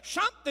there.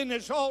 Something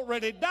has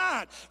already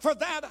died for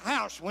that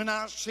house. When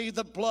I see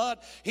the blood,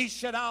 he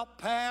said, I'll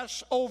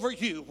pass over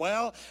you.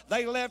 Well,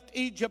 they left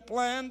Egypt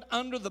land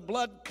under the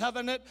blood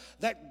covenant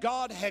that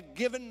God had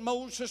given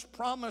Moses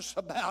promise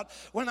about.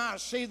 When I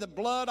see the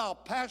blood, I'll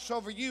pass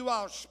over you.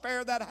 I'll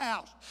spare that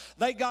house.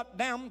 They got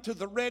down to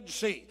the Red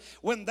Sea.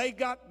 When they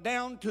got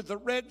down to the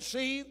Red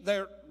Sea,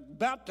 their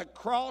about to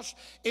cross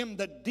in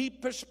the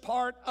deepest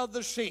part of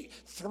the sea.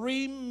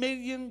 3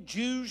 million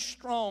Jews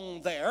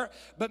strong there,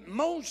 but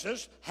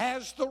Moses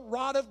has the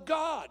rod of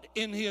God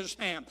in his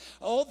hand.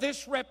 Oh,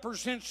 this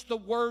represents the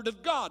Word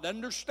of God.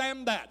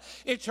 Understand that.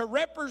 It's a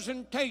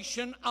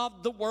representation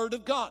of the Word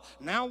of God.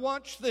 Now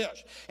watch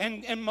this.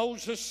 And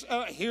Moses,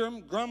 hear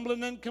him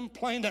grumbling and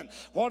complaining.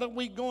 What are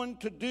we going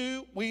to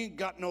do? We ain't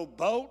got no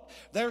boat.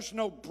 There's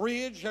no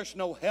bridge. There's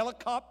no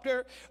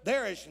helicopter.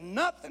 There is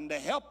nothing to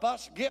help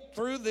us get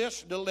through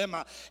this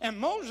dilemma. And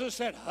Moses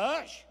said,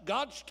 hush,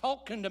 God's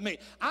talking to me.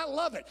 I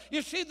love it.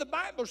 You see, the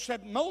Bible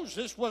said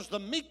Moses was the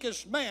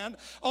meekest man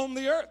on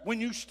the earth. When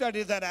you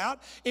study that out,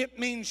 it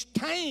means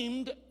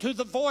tamed to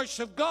the voice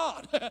of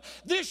God.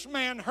 This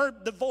man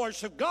heard the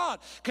voice of God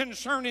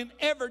concerning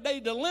everyday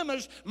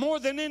dilemmas more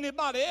than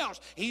anybody else.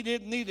 He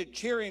didn't need a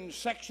cheering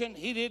section.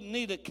 He didn't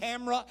need a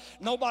camera.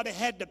 Nobody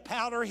had to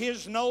powder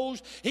his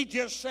nose. He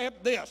just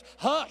said this,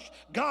 hush,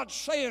 God's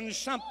saying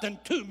something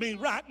to me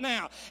right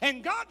now.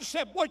 And God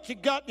said, what you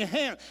got in your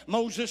hand?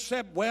 Moses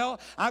said, well,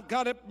 I've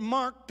got it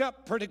marked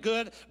up pretty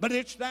good, but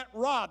it's that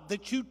rod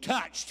that you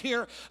touched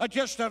here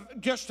just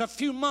a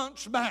few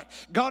months back.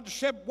 God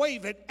said,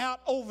 wave it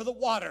out over the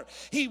water.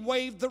 He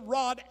waved the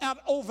rod out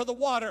over the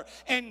water,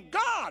 and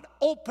God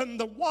opened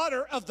the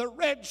water of the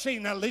Red Sea.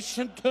 Now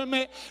listen to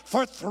me,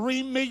 for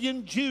 3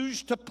 million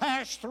Jews to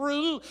pass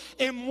through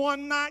in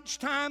one night's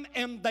time,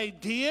 and they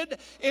did.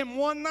 In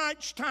one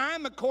night's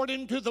time,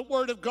 according to the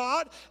Word of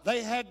God,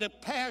 they had to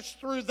pass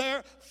through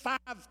there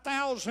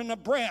 5,000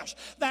 abreast.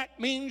 That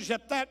means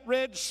that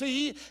Red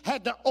Sea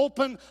had to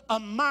open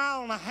 1.5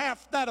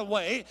 miles that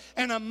away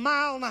and 1.5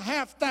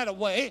 miles that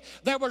away.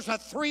 There was a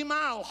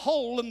 3-mile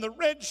hole in the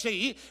Red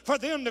Sea for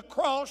them to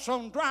cross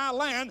on dry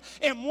land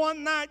in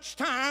one night's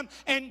time,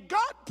 and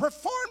God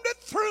performed it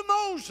through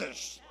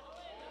Moses.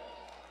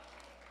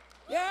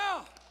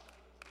 Yeah.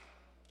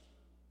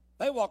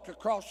 They walked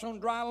across on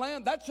dry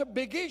land. That's a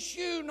big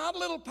issue, not a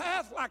little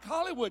path like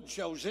Hollywood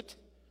shows it,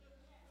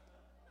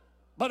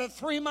 but a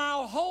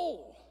 3-mile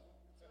hole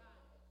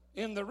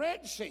in the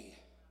Red Sea.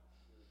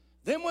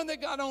 Then when they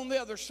got on the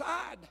other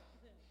side,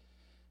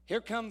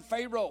 here come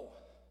Pharaoh.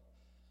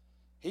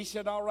 He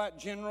said, all right,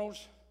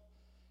 generals,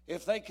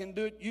 if they can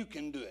do it, you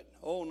can do it.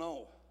 Oh,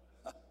 no.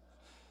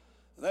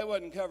 They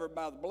wasn't covered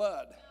by the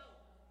blood.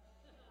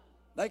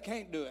 They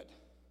can't do it.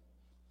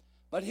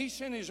 But he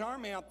sent his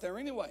army out there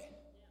anyway.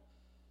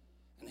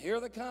 And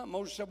here they come.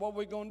 Moses said, what are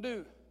we going to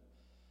do?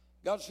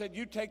 God said,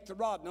 you take the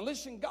rod. Now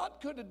listen, God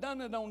could have done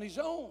it on his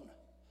own.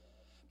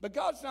 But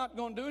God's not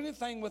going to do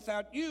anything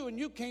without you, and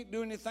you can't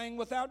do anything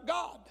without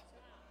God.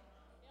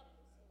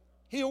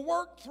 He'll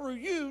work through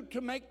you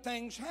to make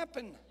things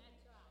happen.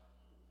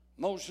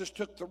 Moses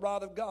took the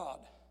rod of God.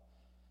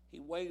 He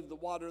waved the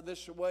water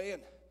this way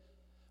and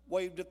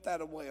waved it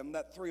that way, and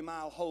that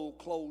 3-mile hole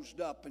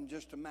closed up in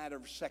just a matter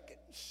of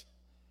seconds.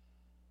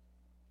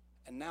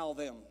 And now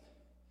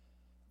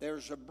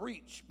there's a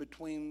breach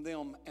between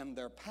them and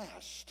their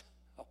past.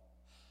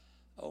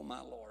 Oh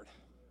my Lord.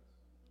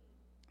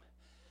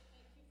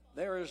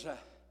 There is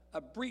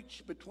a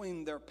breach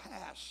between their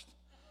past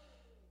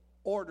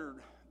ordered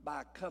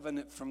by a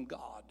covenant from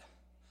God.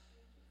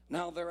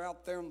 Now they're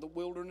out there in the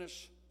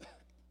wilderness.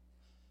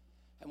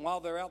 And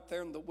while they're out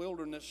there in the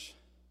wilderness,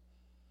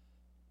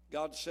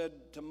 God said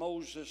to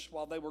Moses,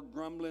 while they were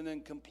grumbling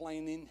and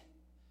complaining,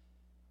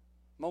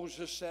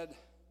 Moses said,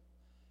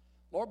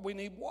 Lord, we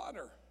need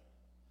water.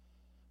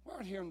 We're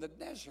out here in the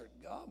desert,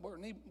 God.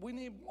 We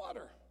need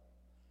water.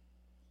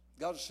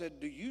 God said,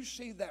 do you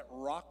see that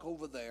rock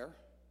over there?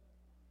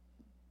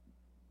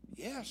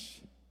 Yes.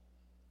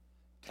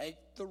 Take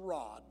the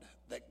rod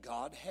that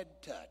God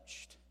had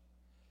touched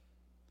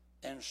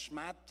and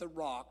smite the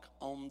rock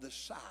on the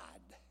side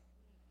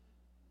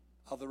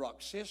of the rock.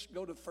 Sis,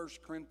 go to 1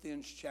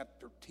 Corinthians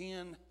chapter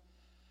 10.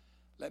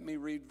 Let me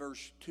read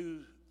verse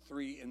 2,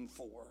 3, and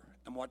 4.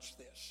 And watch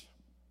this.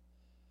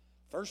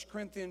 1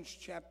 Corinthians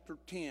chapter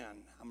 10.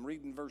 I'm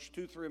reading verse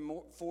 2, 3,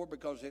 and 4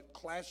 because it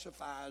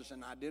classifies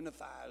and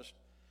identifies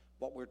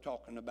what we're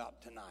talking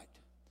about tonight.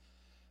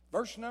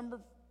 Verse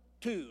number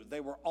 2. They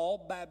were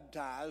all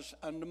baptized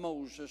unto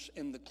Moses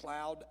in the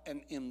cloud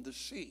and in the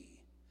sea.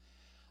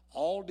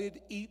 All did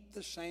eat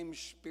the same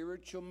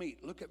spiritual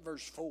meat. Look at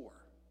verse 4.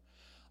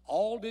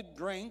 All did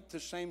drink the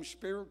same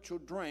spiritual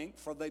drink,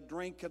 for they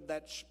drank of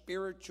that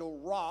spiritual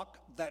rock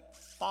that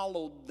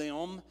followed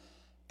them,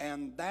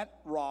 and that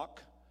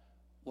rock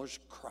was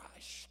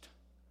Christ.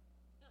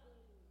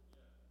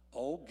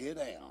 Oh, get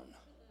down.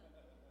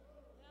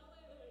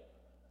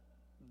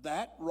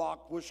 That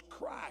rock was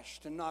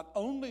Christ. And not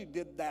only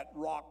did that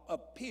rock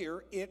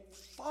appear, it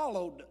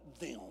followed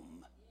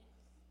them.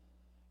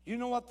 You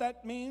know what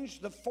that means?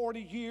 The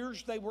 40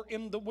 years they were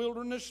in the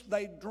wilderness,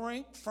 they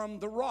drank from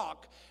the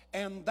rock,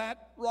 and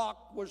that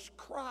rock was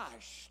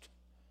Christ.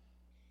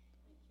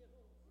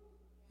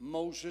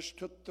 Moses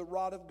took the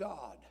rod of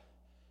God,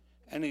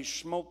 and he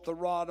smote the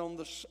rod on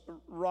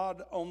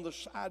the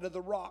side of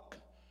the rock,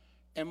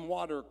 and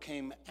water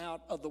came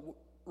out of the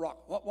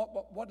rock.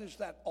 What is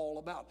that all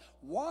about?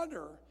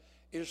 Water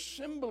is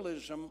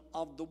symbolism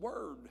of the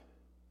word,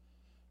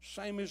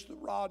 same as the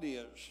rod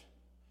is.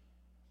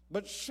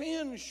 But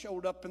sin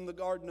showed up in the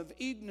Garden of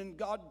Eden, and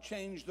God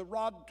changed the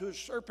rod to a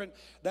serpent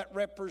that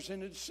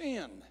represented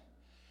sin.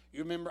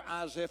 You remember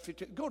Isaiah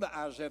 50? Go to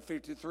Isaiah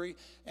 53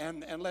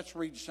 and let's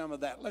read some of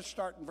that. Let's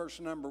start in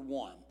verse number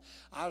 1.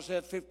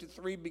 Isaiah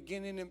 53,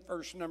 beginning in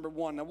verse number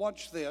 1. Now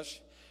watch this,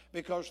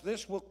 because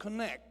this will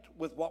connect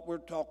with what we're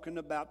talking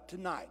about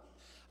tonight.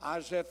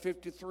 Isaiah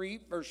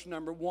 53, verse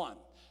number 1.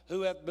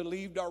 Who hath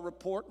believed our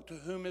report, and to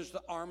whom is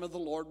the arm of the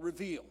Lord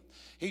revealed?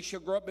 He shall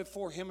grow up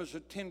before him as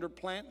a tender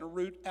plant, and a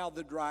root out of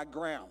the dry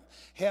ground.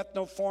 Hath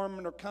no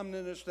form nor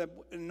comeliness,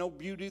 no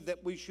beauty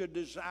that we should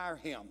desire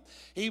him.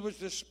 He was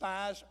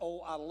despised. Oh,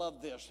 I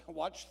love this.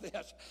 Watch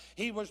this.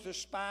 He was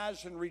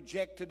despised and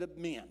rejected of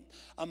men,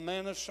 a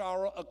man of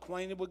sorrow,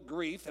 acquainted with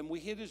grief, and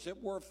we hid as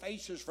it were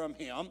faces from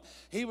him.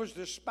 He was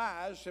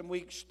despised, and we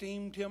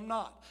esteemed him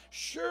not.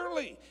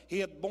 Surely he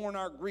hath borne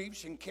our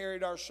griefs and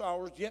carried our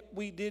sorrows, yet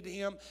we did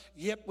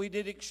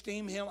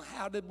esteem him.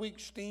 How did we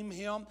esteem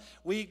him?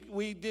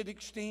 We did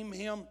esteem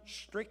him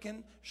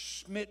stricken,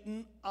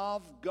 smitten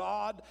of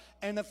God,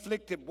 and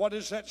afflicted. What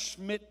is that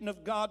smitten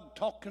of God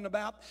talking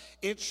about?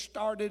 It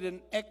started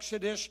in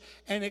Exodus,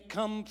 and it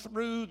come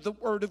through the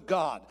word of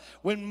God.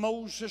 When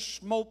Moses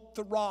smote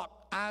the rock,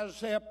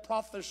 Isaiah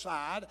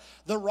prophesied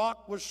the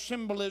rock was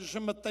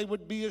symbolism that they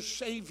would be a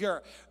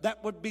Savior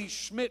that would be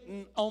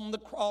smitten on the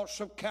cross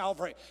of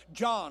Calvary.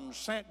 John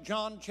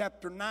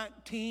chapter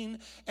 19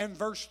 and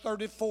verse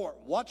 34.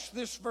 Watch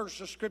this verse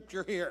of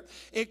scripture here.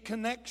 It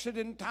connects it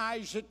and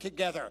ties it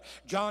together.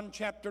 John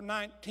chapter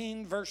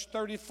 19 verse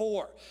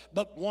 34.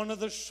 But one of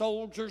the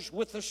soldiers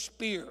with a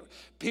spear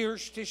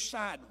pierced his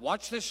side.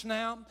 Watch this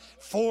now.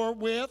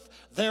 Forthwith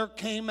there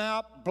came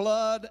out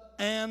blood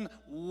and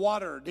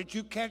water. Did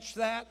you catch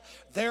that?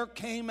 There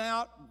came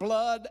out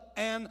blood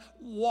and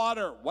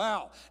water.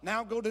 Wow.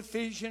 Now go to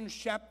Ephesians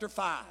chapter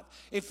 5.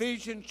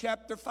 Ephesians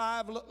chapter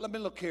 5, let me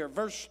look here.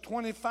 Verse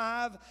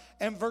 25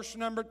 and verse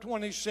number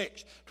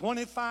 26.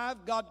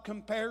 25, God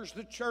compares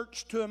the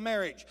church to a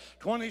marriage.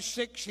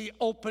 26, he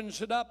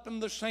opens it up in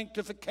the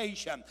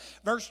sanctification.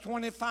 Verse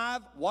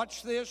 25,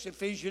 watch this,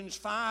 Ephesians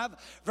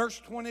 5, verse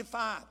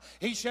 25.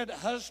 He said,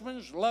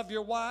 husbands, love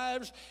your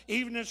wives,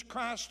 even as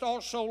Christ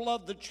also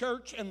loved the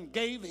church and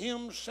gave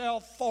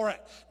himself for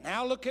it.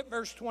 Now look at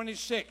verse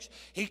 26.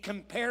 He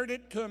compared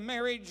it to a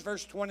marriage.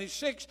 Verse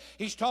 26,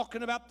 he's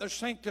talking about the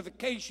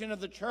sanctification of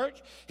the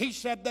church. He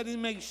said that he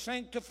may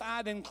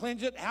sanctify it and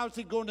cleanse it. How's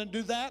he going to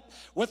do that?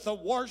 With the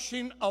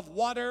washing of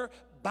water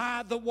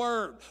by the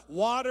word.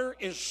 Water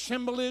is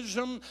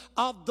symbolism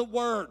of the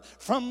word.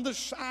 From the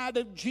side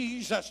of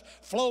Jesus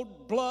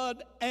flowed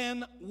blood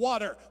and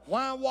water.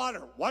 Why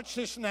water? Watch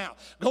this now.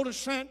 Go to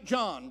St.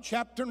 John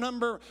chapter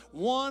number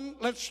 1.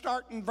 Let's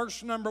start in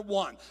verse number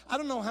 1. I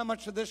don't know how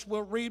much of this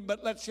we'll read,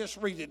 but let's just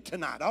read it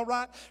tonight. All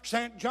right?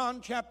 St. John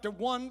chapter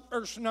 1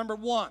 verse number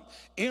 1.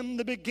 In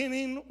the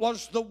beginning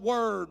was the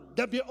Word,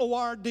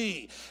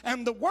 W-O-R-D.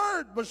 And the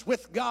Word was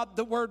with God.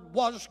 The Word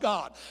was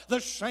God.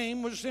 The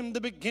same was in the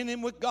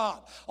beginning with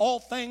God. All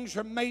things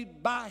are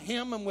made by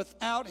him, and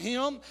without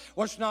him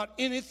was not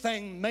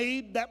anything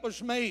made that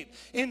was made.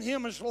 In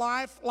him is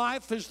life.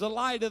 Life is the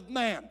light of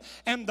man.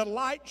 And the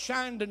light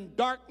shined in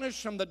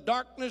darkness, and the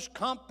darkness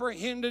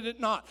comprehended it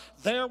not.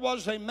 There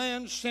was a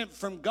man sent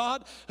from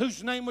God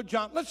whose name was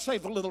John. Let's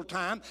save a little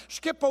time.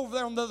 Skip over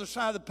there on the other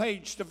side of the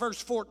page to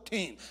verse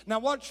 14. Now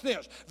watch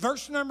this.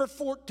 Verse number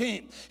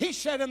 14. He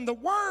said, and the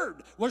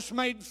Word was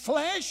made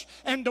flesh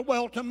and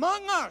dwelt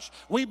among us.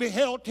 We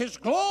beheld his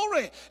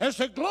glory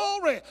as the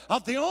glory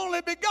of the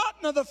only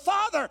begotten of the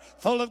Father,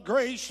 full of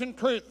grace and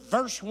truth.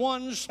 Verse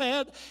 1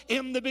 said,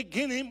 in the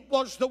beginning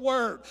was the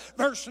Word.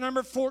 Verse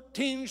number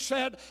 14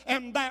 said,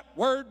 and that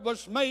Word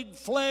was made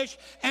flesh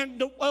and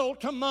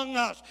dwelt among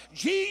us.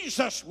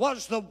 Jesus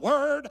was the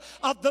Word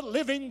of the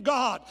living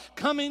God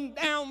coming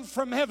down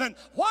from heaven.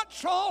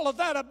 What's all of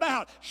that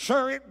about?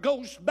 Sir, it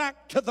goes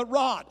back to the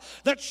rod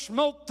that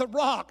smote the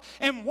rock,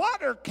 and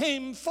water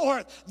came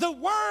forth. The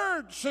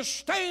Word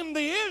sustained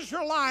the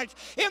Israelites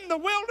in the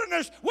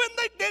wilderness when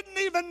they didn't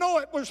even know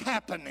it was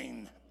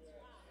happening.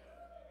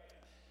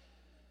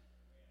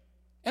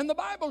 And the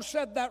Bible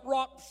said that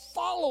rock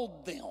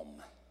followed them.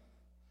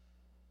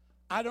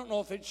 I don't know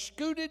if it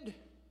scooted.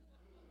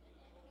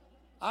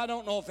 I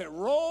don't know if it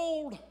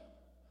rolled.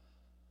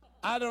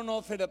 I don't know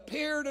if it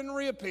appeared and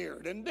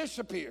reappeared and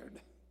disappeared.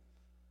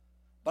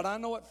 But I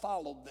know it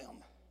followed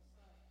them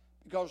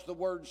because the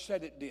Word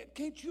said it did.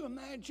 Can't you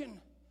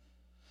imagine?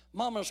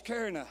 Mama's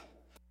carrying a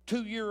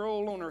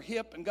 2-year-old on her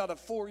hip and got a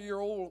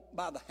 4-year-old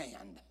by the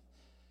hand.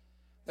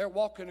 They're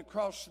walking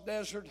across the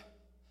desert.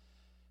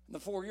 And the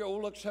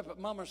 4-year-old looks up at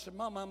Mama and said,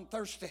 Mama, I'm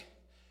thirsty.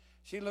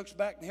 She looks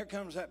back, and here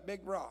comes that big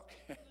rock.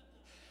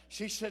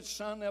 She said,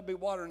 son, they'll be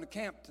watering the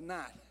camp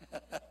tonight.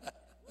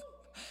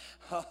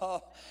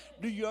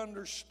 Do you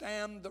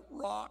understand the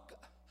rock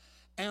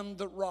and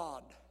the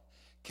rod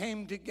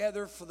came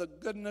together for the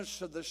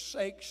goodness of the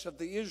sakes of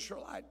the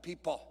Israelite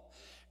people?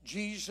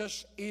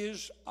 Jesus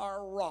is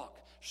our rock.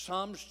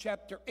 Psalms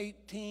chapter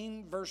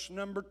 18, verse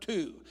number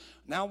 2.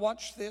 Now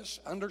watch this.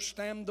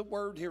 Understand the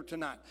word here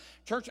tonight.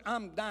 Church,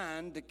 I'm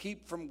dying to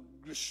keep from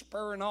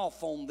spurring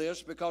off on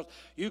this because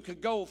you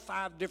could go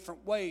 5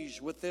 different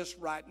ways with this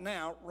right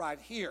now, right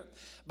here.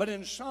 But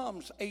in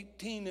Psalms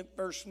 18 at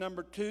verse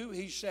number 2,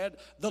 he said,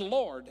 the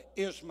Lord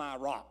is my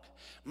rock,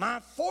 my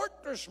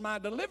fortress, my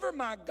deliverer,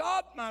 my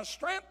God, my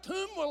strength,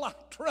 whom will I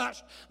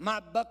trust? My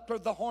buckler,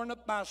 the horn of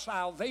my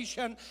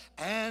salvation,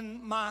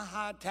 and my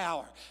high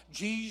tower.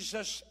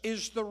 Jesus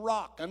is the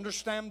rock.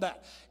 Understand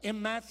that.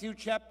 In Matthew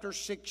chapter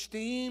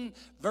 16,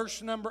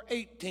 verse number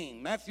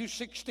 18. Matthew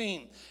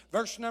 16,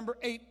 verse number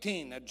 18.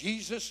 Now,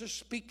 Jesus is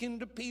speaking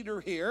to Peter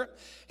here.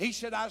 He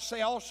said, I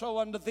say also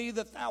unto thee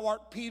that thou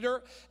art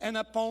Peter, and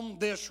upon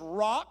this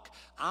rock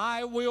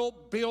I will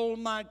build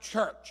my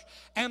church,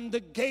 and the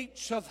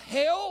gates of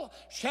hell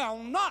shall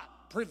not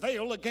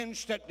prevail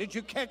against it. Did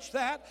you catch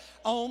that?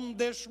 On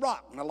this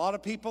rock. And a lot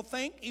of people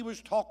think he was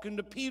talking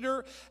to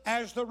Peter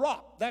as the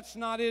rock. That's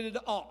not it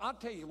at all. I'll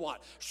tell you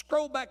what.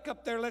 Scroll back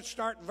up there. Let's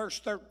start in verse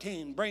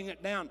 13. Bring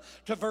it down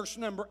to verse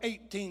number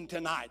 18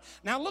 tonight.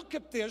 Now look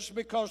at this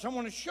because I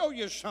want to show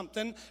you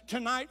something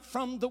tonight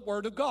from the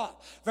Word of God.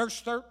 Verse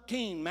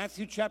 13,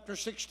 Matthew chapter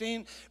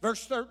 16,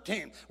 verse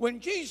 13. When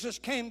Jesus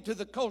came to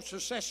the coast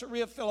of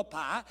Caesarea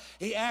Philippi,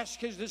 he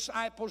asked his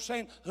disciples,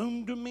 saying,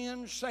 whom do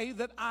men say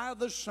that I,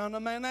 the Son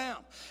of Man, am?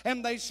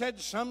 And they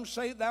said, some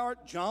say thou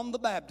art John the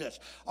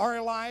Baptist, or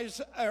Elias,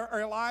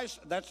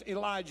 that's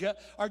Elijah,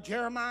 or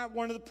Jeremiah,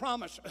 one of the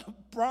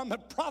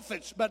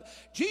prophets. But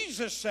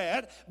Jesus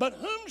said, but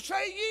whom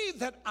say ye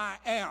that I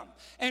am?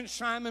 And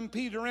Simon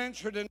Peter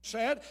answered and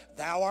said,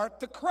 thou art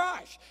the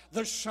Christ,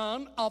 the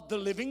Son of the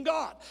living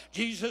God.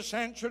 Jesus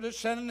answered and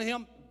said unto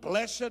him,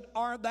 blessed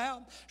art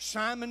thou,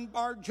 Simon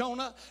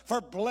Bar-Jonah,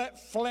 for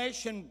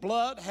flesh and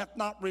blood hath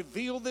not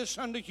revealed this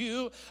unto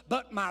you,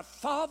 but my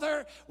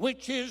Father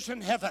which is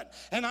in heaven.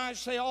 And I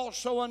say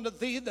also unto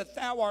thee that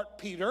thou art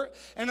Peter,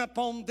 and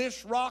upon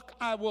this rock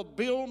I will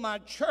build my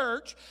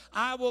church.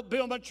 I will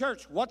build my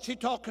church. What's he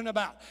talking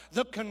about?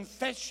 The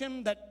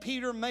confession that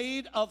Peter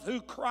made of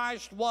who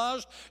Christ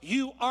was.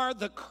 You are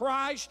the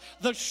Christ,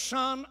 the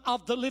Son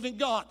of the living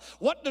God.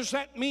 What does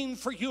that mean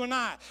for you and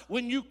I?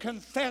 When you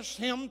confess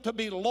him to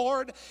be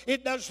Lord,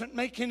 it doesn't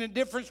make any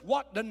difference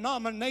what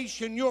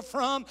denomination you're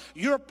from.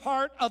 You're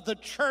part of the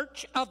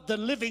church of the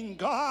living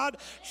God,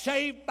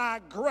 saved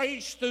by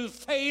grace through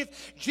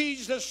faith.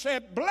 Jesus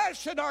said,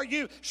 blessed are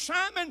you,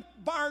 Simon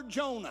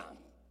Bar-Jonah.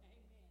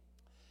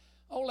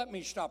 Oh, let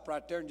me stop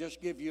right there and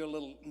just give you a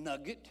little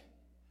nugget.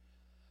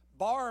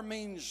 Bar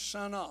means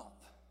son of.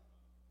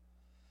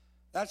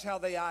 That's how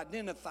they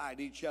identified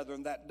each other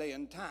in that day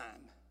and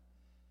time.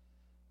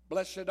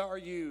 Blessed are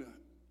you,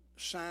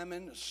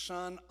 Simon,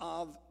 son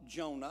of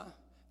Jonah.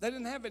 They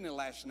didn't have any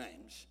last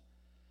names.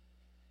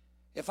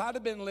 If I'd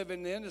have been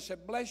living then, it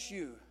said, bless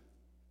you,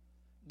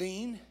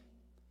 Dean,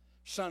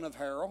 son of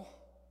Harold.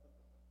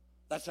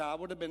 That's how I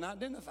would have been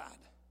identified.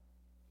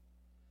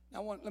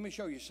 Now, let me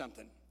show you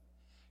something.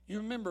 You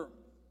remember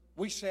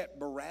we set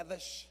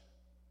Barabbas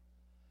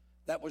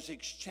that was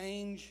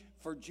exchanged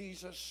for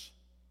Jesus?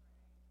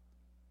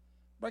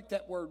 Break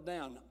that word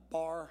down,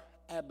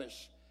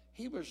 Bar-Abbas.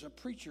 He was a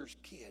preacher's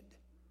kid.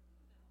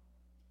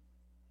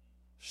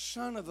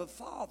 Son of a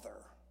father.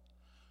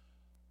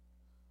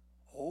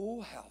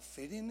 Oh, how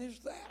fitting is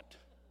that?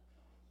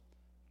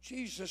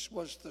 Jesus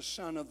was the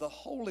son of the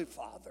Holy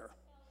Father.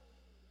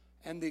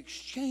 And the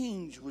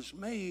exchange was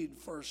made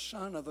for a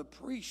son of a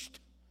priest,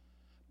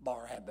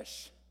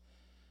 Barabbas.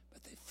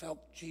 But they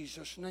felt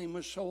Jesus' name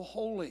was so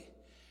holy,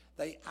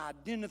 they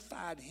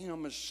identified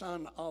him as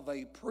son of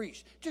a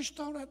priest. Just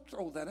thought I'd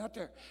throw that out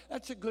there.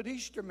 That's a good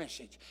Easter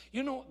message.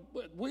 You know,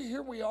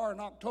 here we are in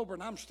October,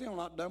 and I'm still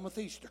not done with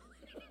Easter.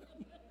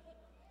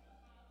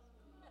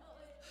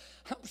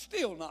 I'm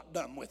still not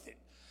done with it.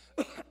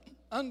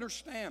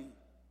 Understand,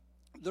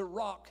 the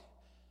rock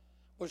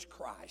was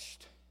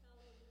Christ.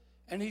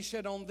 And he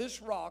said, on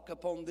this rock,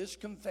 upon this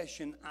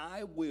confession,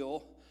 I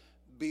will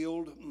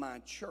build my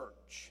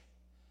church.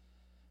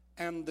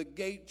 And the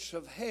gates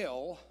of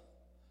hell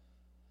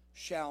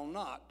shall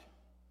not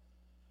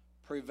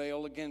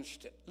prevail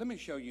against it. Let me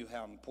show you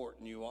how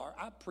important you are.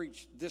 I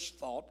preached this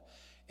thought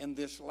in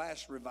this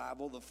last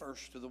revival, the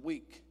first of the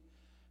week,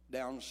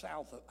 down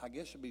south of, I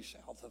guess it'd be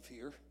south of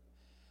here.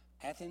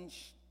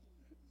 Athens,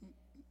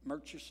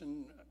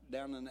 Murchison,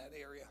 down in that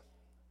area.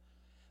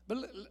 But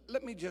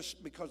let me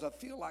just, because I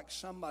feel like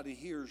somebody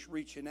here is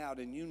reaching out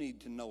and you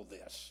need to know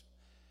this.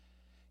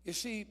 You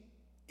see,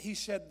 he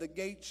said the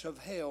gates of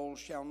hell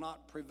shall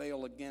not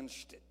prevail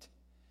against it.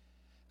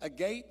 A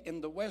gate in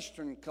the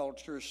Western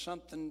culture is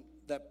something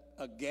that,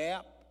 a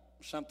gap,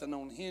 something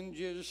on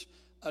hinges,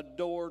 a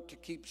door to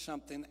keep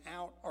something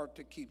out or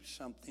to keep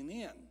something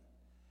in.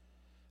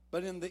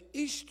 But in the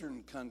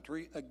Eastern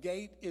country, a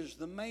gate is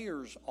the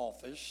mayor's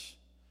office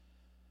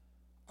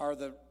or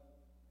the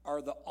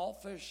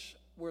office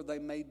where they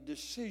made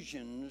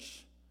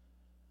decisions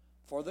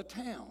for the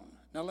town.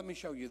 Now let me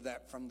show you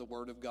that from the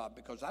Word of God,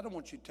 because I don't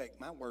want you to take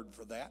my word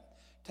for that.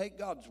 Take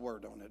God's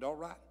word on it, all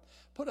right?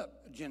 Put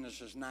up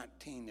Genesis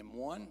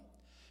 19:1.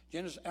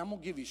 Genesis, I'm going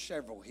to give you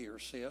several here,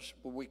 sis,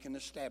 where we can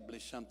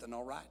establish something,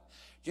 all right?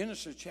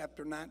 Genesis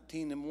chapter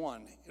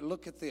 19:1.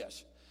 Look at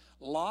this.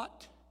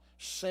 Lot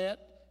sat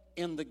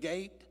in the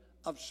gate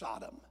of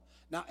Sodom.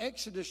 Now,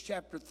 Exodus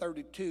chapter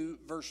 32,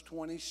 verse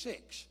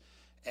 26.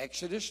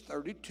 Exodus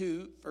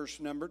 32, verse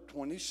number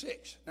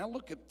 26. Now,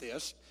 look at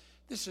this.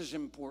 This is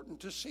important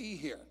to see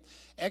here.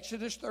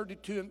 Exodus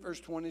 32 and verse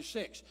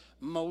 26.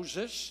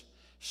 Moses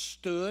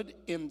stood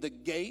in the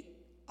gate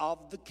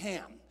of the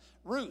camp.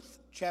 Ruth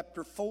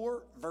chapter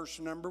 4, verse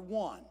number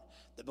 1.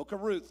 The book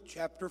of Ruth,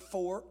 chapter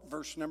 4,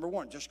 verse number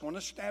 1. Just going to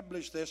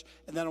establish this,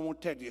 and then I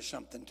want to tell you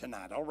something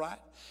tonight, all right?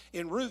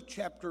 In Ruth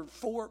chapter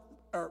 4,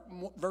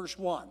 verse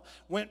 1,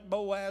 went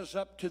Boaz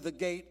up to the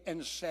gate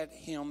and set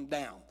him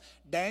down.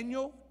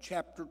 Daniel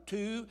chapter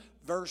 2,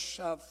 verse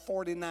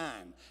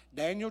 49.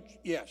 Daniel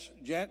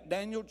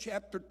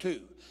chapter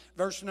 2,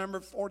 verse number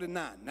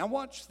 49. Now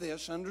watch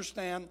this.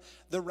 Understand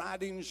the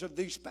writings of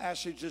these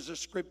passages of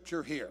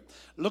Scripture here.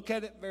 Look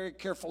at it very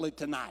carefully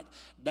tonight.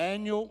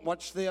 Daniel,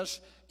 watch this,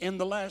 in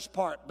the last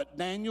part. But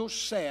Daniel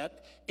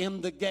sat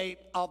in the gate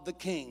of the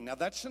king. Now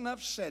that's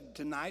enough said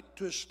tonight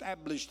to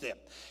establish it.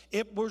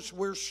 It was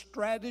where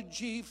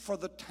strategy for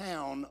the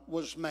town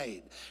was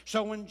made.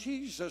 So when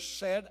Jesus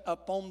said,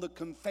 upon the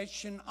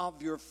confession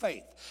of your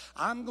faith,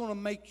 I'm going to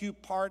make you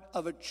part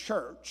of a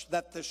church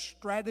that the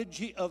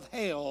strategy of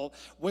hell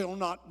will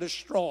not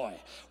destroy.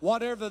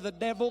 Whatever the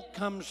devil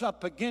comes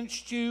up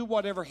against you,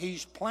 whatever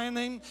he's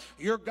planning,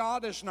 your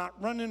God is not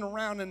running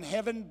around in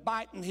heaven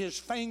biting his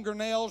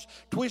fingernails,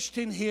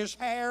 twisting his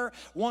hair,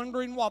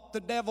 wondering what the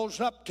devil's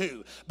up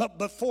to. But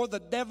before the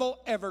devil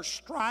ever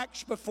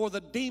strikes, before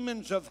the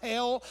demons of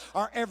hell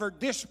are ever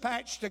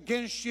dispatched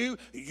against you,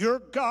 your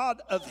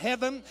God of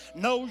heaven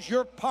knows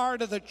you're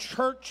part of the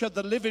church of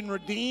the living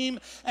redeemed,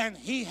 and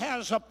he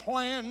has a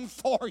plan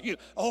for you.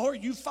 Or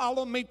you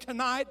follow me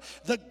tonight,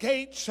 the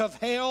gates of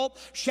hell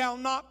shall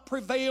not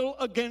prevail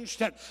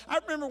against it. I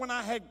remember when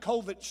I had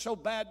COVID so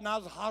bad and I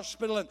was in the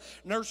hospital, and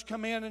nurse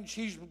come in and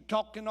she's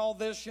talking all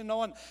this,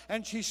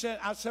 and she said,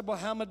 I said, well,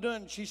 how am I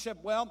doing? She said,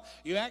 well,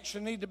 you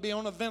actually need to be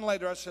on a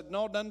ventilator. I said,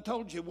 no, done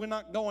told you, we're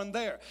not going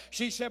there.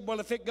 She said, well,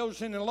 if it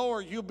goes any lower,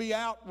 you'll be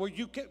out where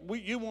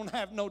you won't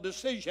have no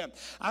decision.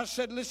 I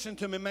said, listen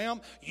to me,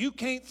 ma'am, you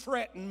can't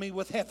threaten me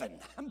with heaven.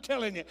 I'm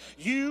telling you,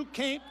 you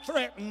can't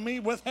threaten me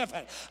with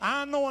heaven.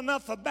 I know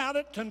enough about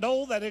it to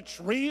know that it's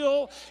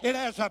real, it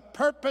has a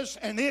purpose,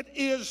 and it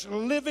is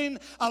living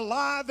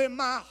alive in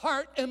my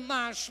heart and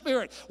my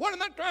spirit. What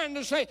am I trying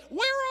to say? We're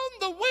on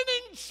the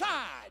winning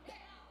side.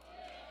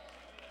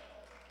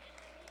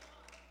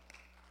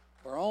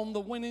 We're on the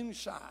winning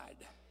side.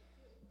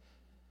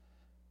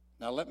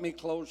 Now let me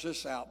close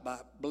this out by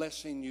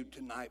blessing you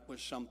tonight with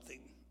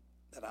something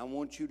that I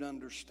want you to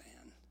understand.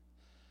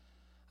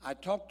 I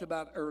talked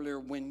about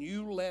earlier, when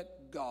you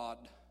let God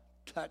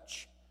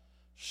touch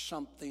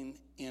something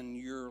in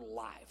your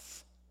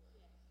life,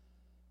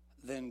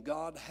 then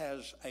God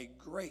has a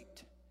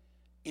great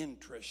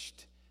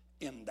interest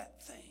in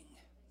that thing.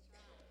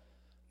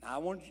 Now I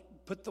want you to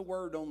put the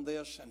word on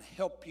this and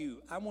help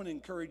you. I want to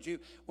encourage you.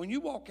 When you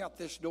walk out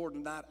this door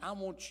tonight, I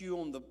want you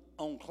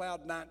on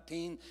cloud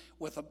 19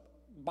 with a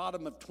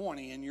bottom of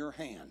 20 in your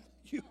hand.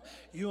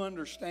 You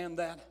understand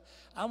that?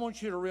 I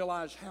want you to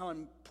realize how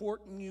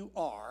important you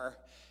are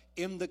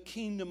in the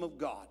kingdom of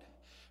God,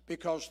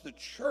 because the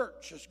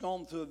church has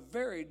gone through a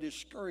very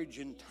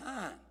discouraging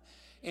time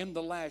in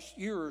the last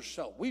year or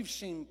so. We've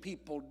seen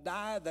people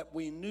die that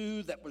we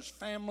knew, that was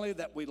family,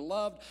 that we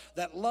loved,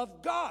 that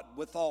loved God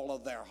with all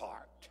of their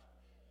heart.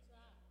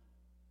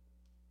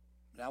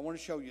 Now I want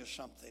to show you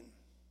something.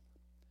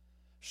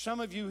 Some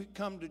of you who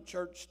come to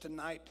church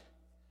tonight,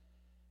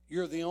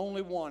 you're the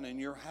only one in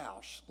your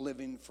house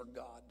living for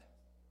God.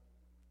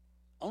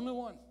 Only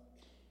one.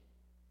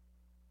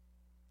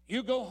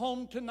 You go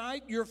home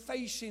tonight, you're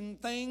facing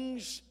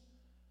things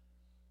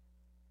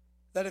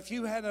that if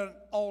you had an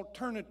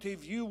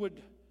alternative, you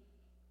would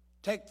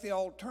take the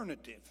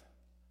alternative.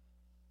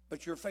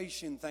 But you're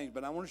facing things.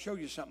 But I want to show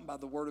you something by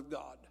the Word of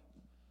God.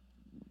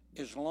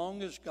 As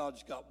long as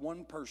God's got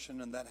one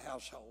person in that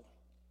household,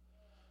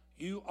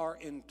 you are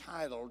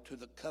entitled to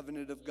the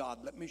covenant of God.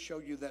 Let me show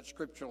you that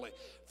scripturally.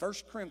 1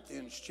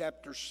 Corinthians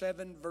chapter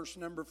 7, verse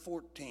number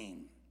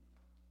 14.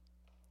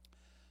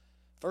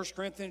 1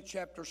 Corinthians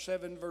chapter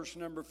 7, verse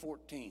number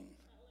 14.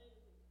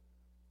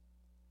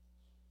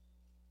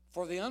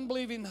 For the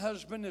unbelieving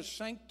husband is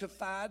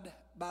sanctified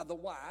by the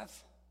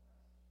wife,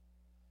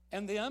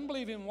 and the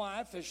unbelieving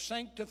wife is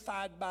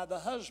sanctified by the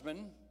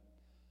husband.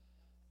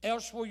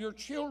 Else were your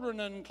children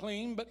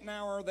unclean, but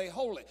now are they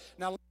holy.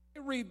 Now let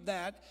me read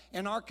that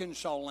in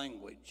Arkansas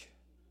language.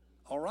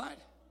 All right?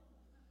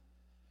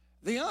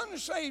 The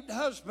unsaved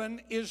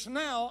husband is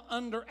now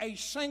under a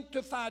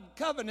sanctified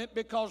covenant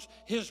because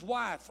his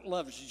wife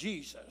loves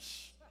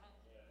Jesus.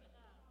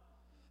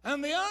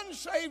 And the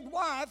unsaved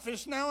wife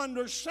is now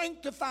under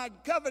sanctified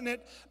covenant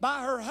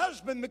by her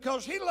husband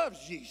because he loves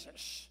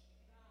Jesus.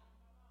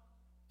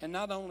 And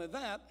not only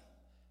that,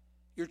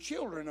 Your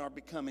children are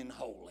becoming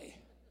holy.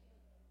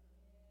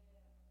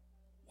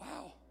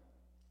 Wow.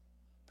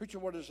 Preacher,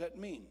 what does that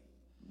mean?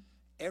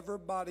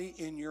 Everybody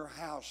in your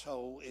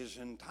household is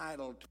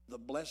entitled to the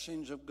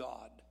blessings of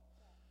God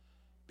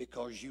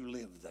because you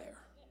live there.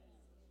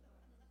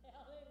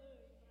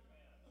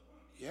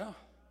 Yeah.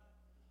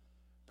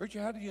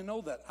 Preacher, how do you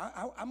know that?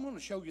 I'm going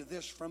to show you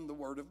this from the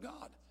Word of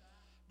God.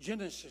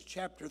 Genesis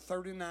chapter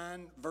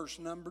 39, verse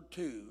number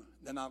 2.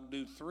 Then I'll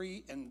do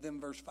 3 and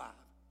then verse 5.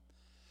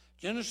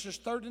 Genesis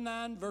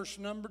 39, verse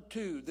number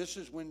 2. This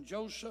is when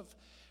Joseph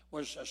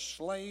was a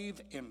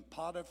slave in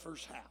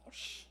Potiphar's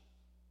house.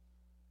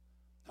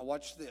 Now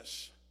watch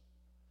this.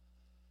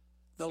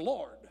 The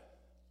Lord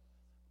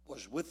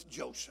was with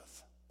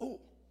Joseph. Oh,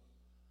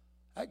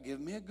 that gives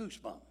me a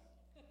goosebump.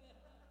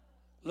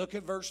 Look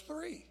at verse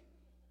 3.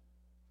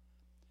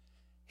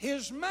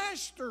 His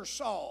master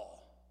saw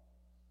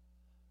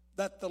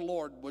that the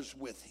Lord was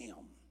with him.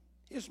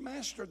 His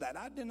master, that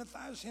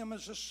identifies him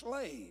as a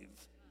slave.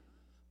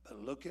 But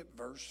look at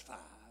verse 5.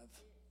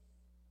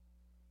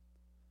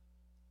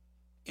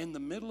 In the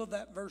middle of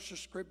that verse of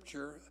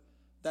scripture,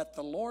 that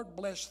the Lord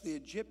blessed the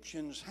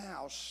Egyptian's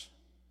house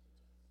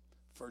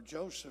for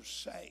Joseph's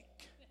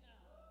sake.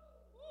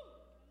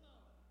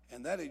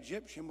 And that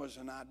Egyptian was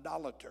an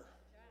idolater.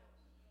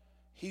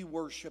 He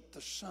worshiped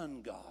the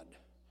sun god.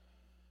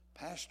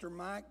 Pastor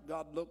Mike,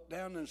 God looked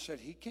down and said,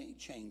 he can't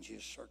change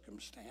his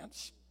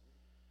circumstance.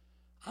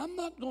 I'm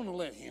not going to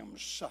let him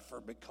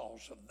suffer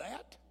because of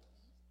that.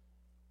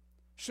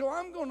 So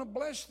I'm going to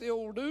bless the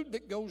old dude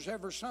that goes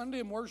every Sunday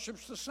and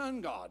worships the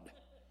sun god,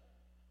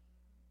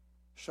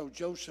 so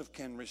Joseph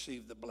can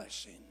receive the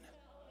blessing.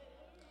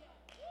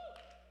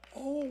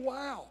 Oh,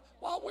 wow.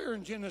 While we're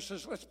in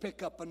Genesis, let's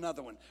pick up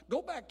another one.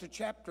 Go back to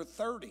chapter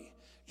 30.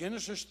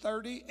 Genesis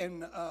 30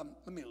 and,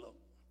 let me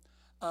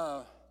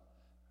look.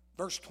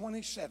 Verse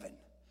 27.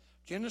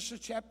 Genesis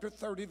chapter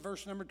 30,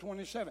 verse number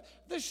 27.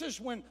 This is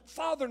when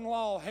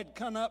father-in-law had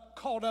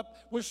caught up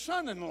with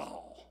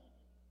son-in-law.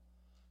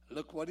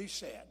 Look what he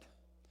said.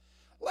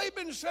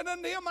 Laban said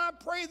unto him, I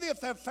pray thee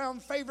if thou have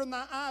found favor in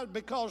thy eyes,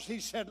 because he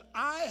said,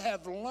 I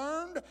have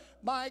learned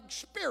by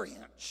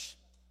experience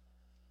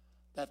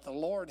that the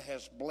Lord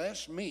has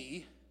blessed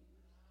me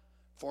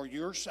for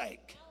your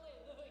sake.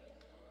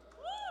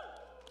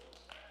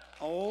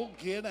 Oh,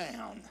 get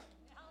down.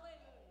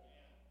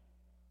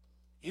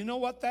 You know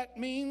what that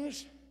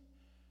means?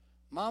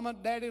 Mama,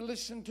 Daddy,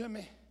 listen to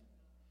me.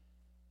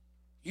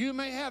 You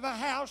may have a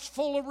house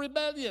full of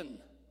rebellion.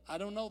 I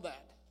don't know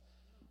that.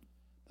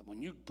 But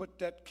when you put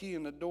that key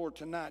in the door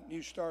tonight and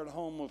you start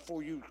home,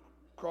 before you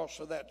cross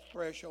to that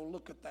threshold,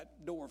 look at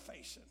that door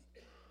facing.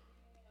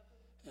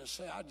 And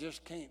say, I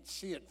just can't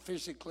see it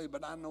physically,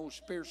 but I know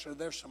spiritually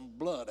there's some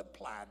blood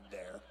applied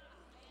there.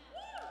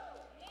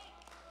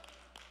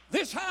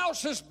 This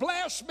house is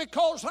blessed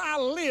because I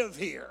live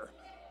here.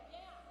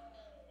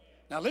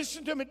 Now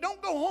listen to me.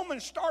 Don't go home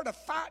and start a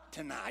fight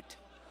tonight.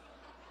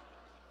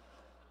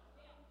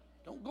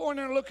 Don't go in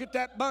there and look at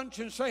that bunch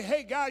and say,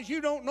 hey guys,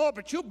 you don't know it,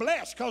 but you're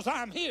blessed because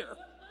I'm here.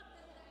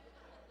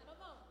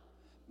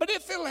 But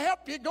if it'll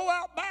help you, go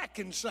out back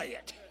and say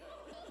it.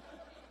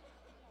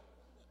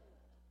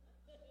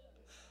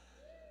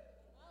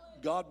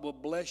 God will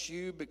bless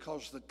you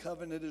because the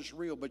covenant is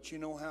real, but you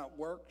know how it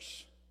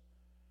works?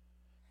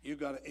 You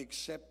got to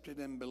accept it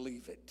and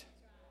believe it.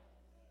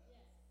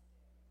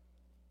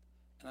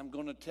 And I'm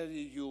going to tell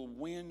you, you'll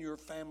win your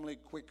family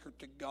quicker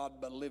to God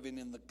by living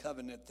in the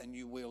covenant than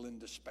you will in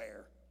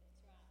despair.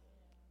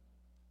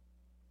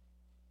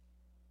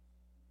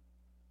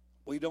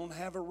 We don't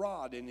have a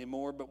rod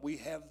anymore, but we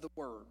have the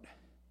word.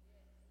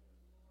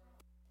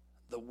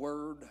 The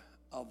word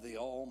of the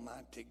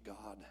Almighty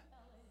God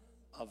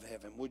of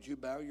heaven. Would you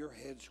bow your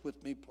heads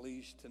with me,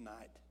 please,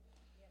 tonight?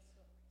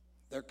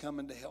 They're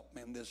coming to help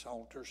me in this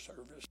altar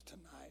service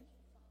tonight.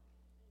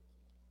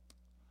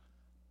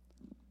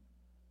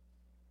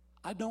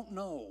 I don't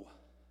know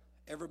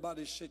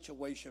everybody's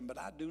situation, but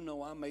I do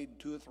know I made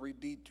 2 or 3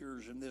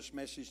 detours in this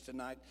message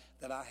tonight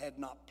that I had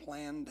not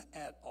planned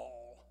at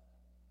all.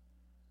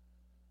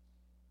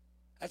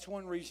 That's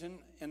one reason,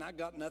 and I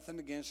got nothing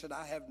against it.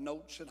 I have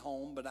notes at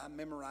home, but I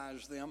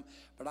memorize them.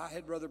 But I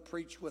had rather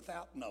preach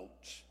without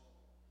notes,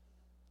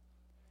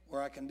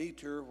 where I can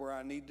detour where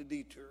I need to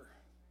detour.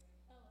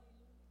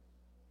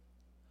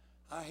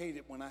 I hate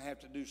it when I have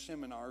to do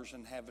seminars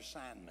and have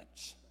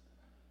assignments,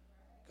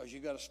 because you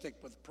got to stick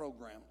with a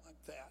program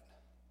like that.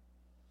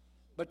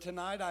 But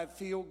tonight I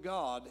feel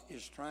God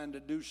is trying to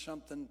do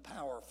something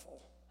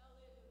powerful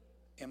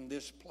in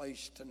this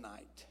place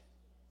tonight.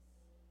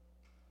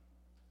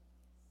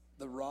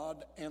 The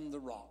rod and the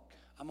rock.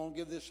 I'm going to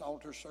give this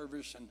altar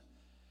service in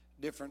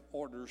different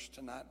orders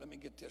tonight. Let me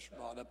get this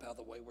rod up out of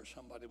the way where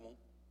somebody won't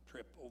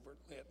trip over it.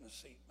 Lay it in the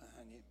seat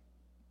behind you.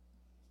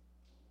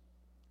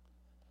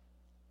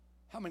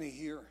 How many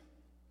here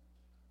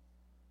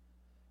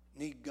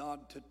need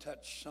God to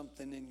touch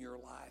something in your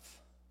life?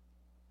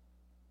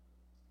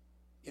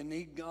 You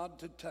need God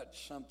to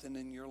touch something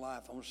in your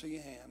life. I want to see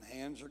your hand.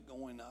 Hands are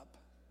going up.